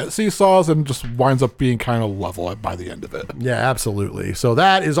 Yeah, it seesaws and just winds up being kind of level by the end of it. Yeah, absolutely. So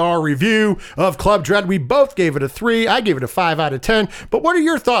that is our review of Club Dread. We both gave it a 3. I gave it a 5 out of 10. But what are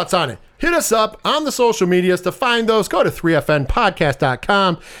your thoughts on it? Hit us up on the social medias. To find those, go to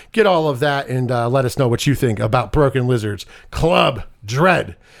 3fnpodcast.com. Get all of that and let us know what you think about Broken Lizards Club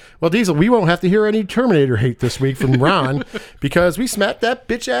Dread. Well, Diesel, we won't have to hear any Terminator hate this week from Ron because we smacked that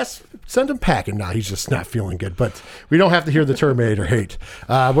bitch ass, sent him packing. Nah, he's just not feeling good. But we don't have to hear the Terminator hate,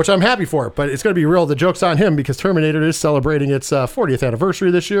 which I'm happy for. But it's going to be real. The joke's on him because Terminator is celebrating its 40th anniversary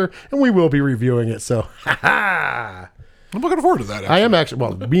this year, and we will be reviewing it. So, ha ha. I'm looking forward to that. I am actually.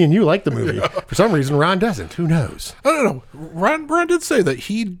 Well, me and you like the movie. For some reason, Ron doesn't. Who knows? I don't know. Ron did say that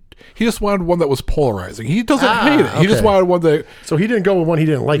he just wanted one that was polarizing. He doesn't hate it. He just okay. wanted one that. So he didn't go with one he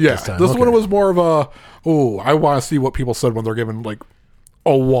didn't like this time. This Okay. one was more of a. Oh, I want to see what people said when they're given like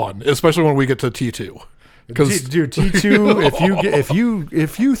a 1, especially when we get to T2. Because Dude, T2.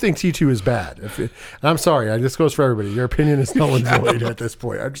 If you think T2 is bad, I'm sorry. This goes for everybody. Your opinion is null and void at this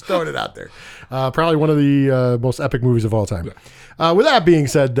point. I'm just throwing it out there. Probably one of the most epic movies of all time. With that being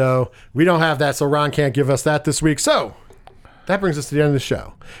said, though, we don't have that, so Ron can't give us that this week. So that brings us to the end of the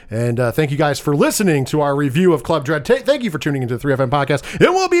show. And thank you guys for listening to our review of Club Dread. Thank you for tuning into the 3FN podcast.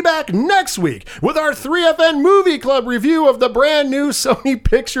 And we'll be back next week with our 3FN Movie Club review of the brand new Sony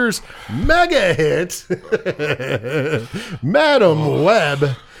Pictures mega hit, Madam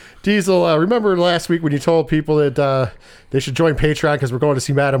Web. Diesel, remember last week when you told people that they should join Patreon because we're going to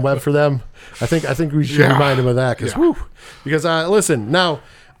see Madam Web for them? I think we should remind them of that because listen, now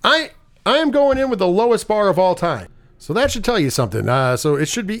I am going in with the lowest bar of all time. So that should tell you something. So it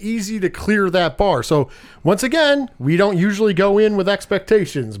should be easy to clear that bar. So once again, we don't usually go in with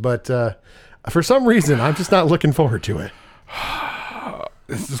expectations, but for some reason, I'm just not looking forward to it.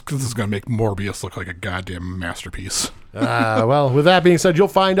 this is going to make Morbius look like a goddamn masterpiece. Well, with that being said, you'll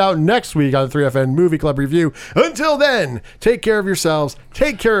find out next week on the 3FN Movie Club review. Until then, take care of yourselves,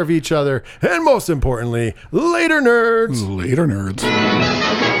 take care of each other, and most importantly, later, nerds. Later, nerds.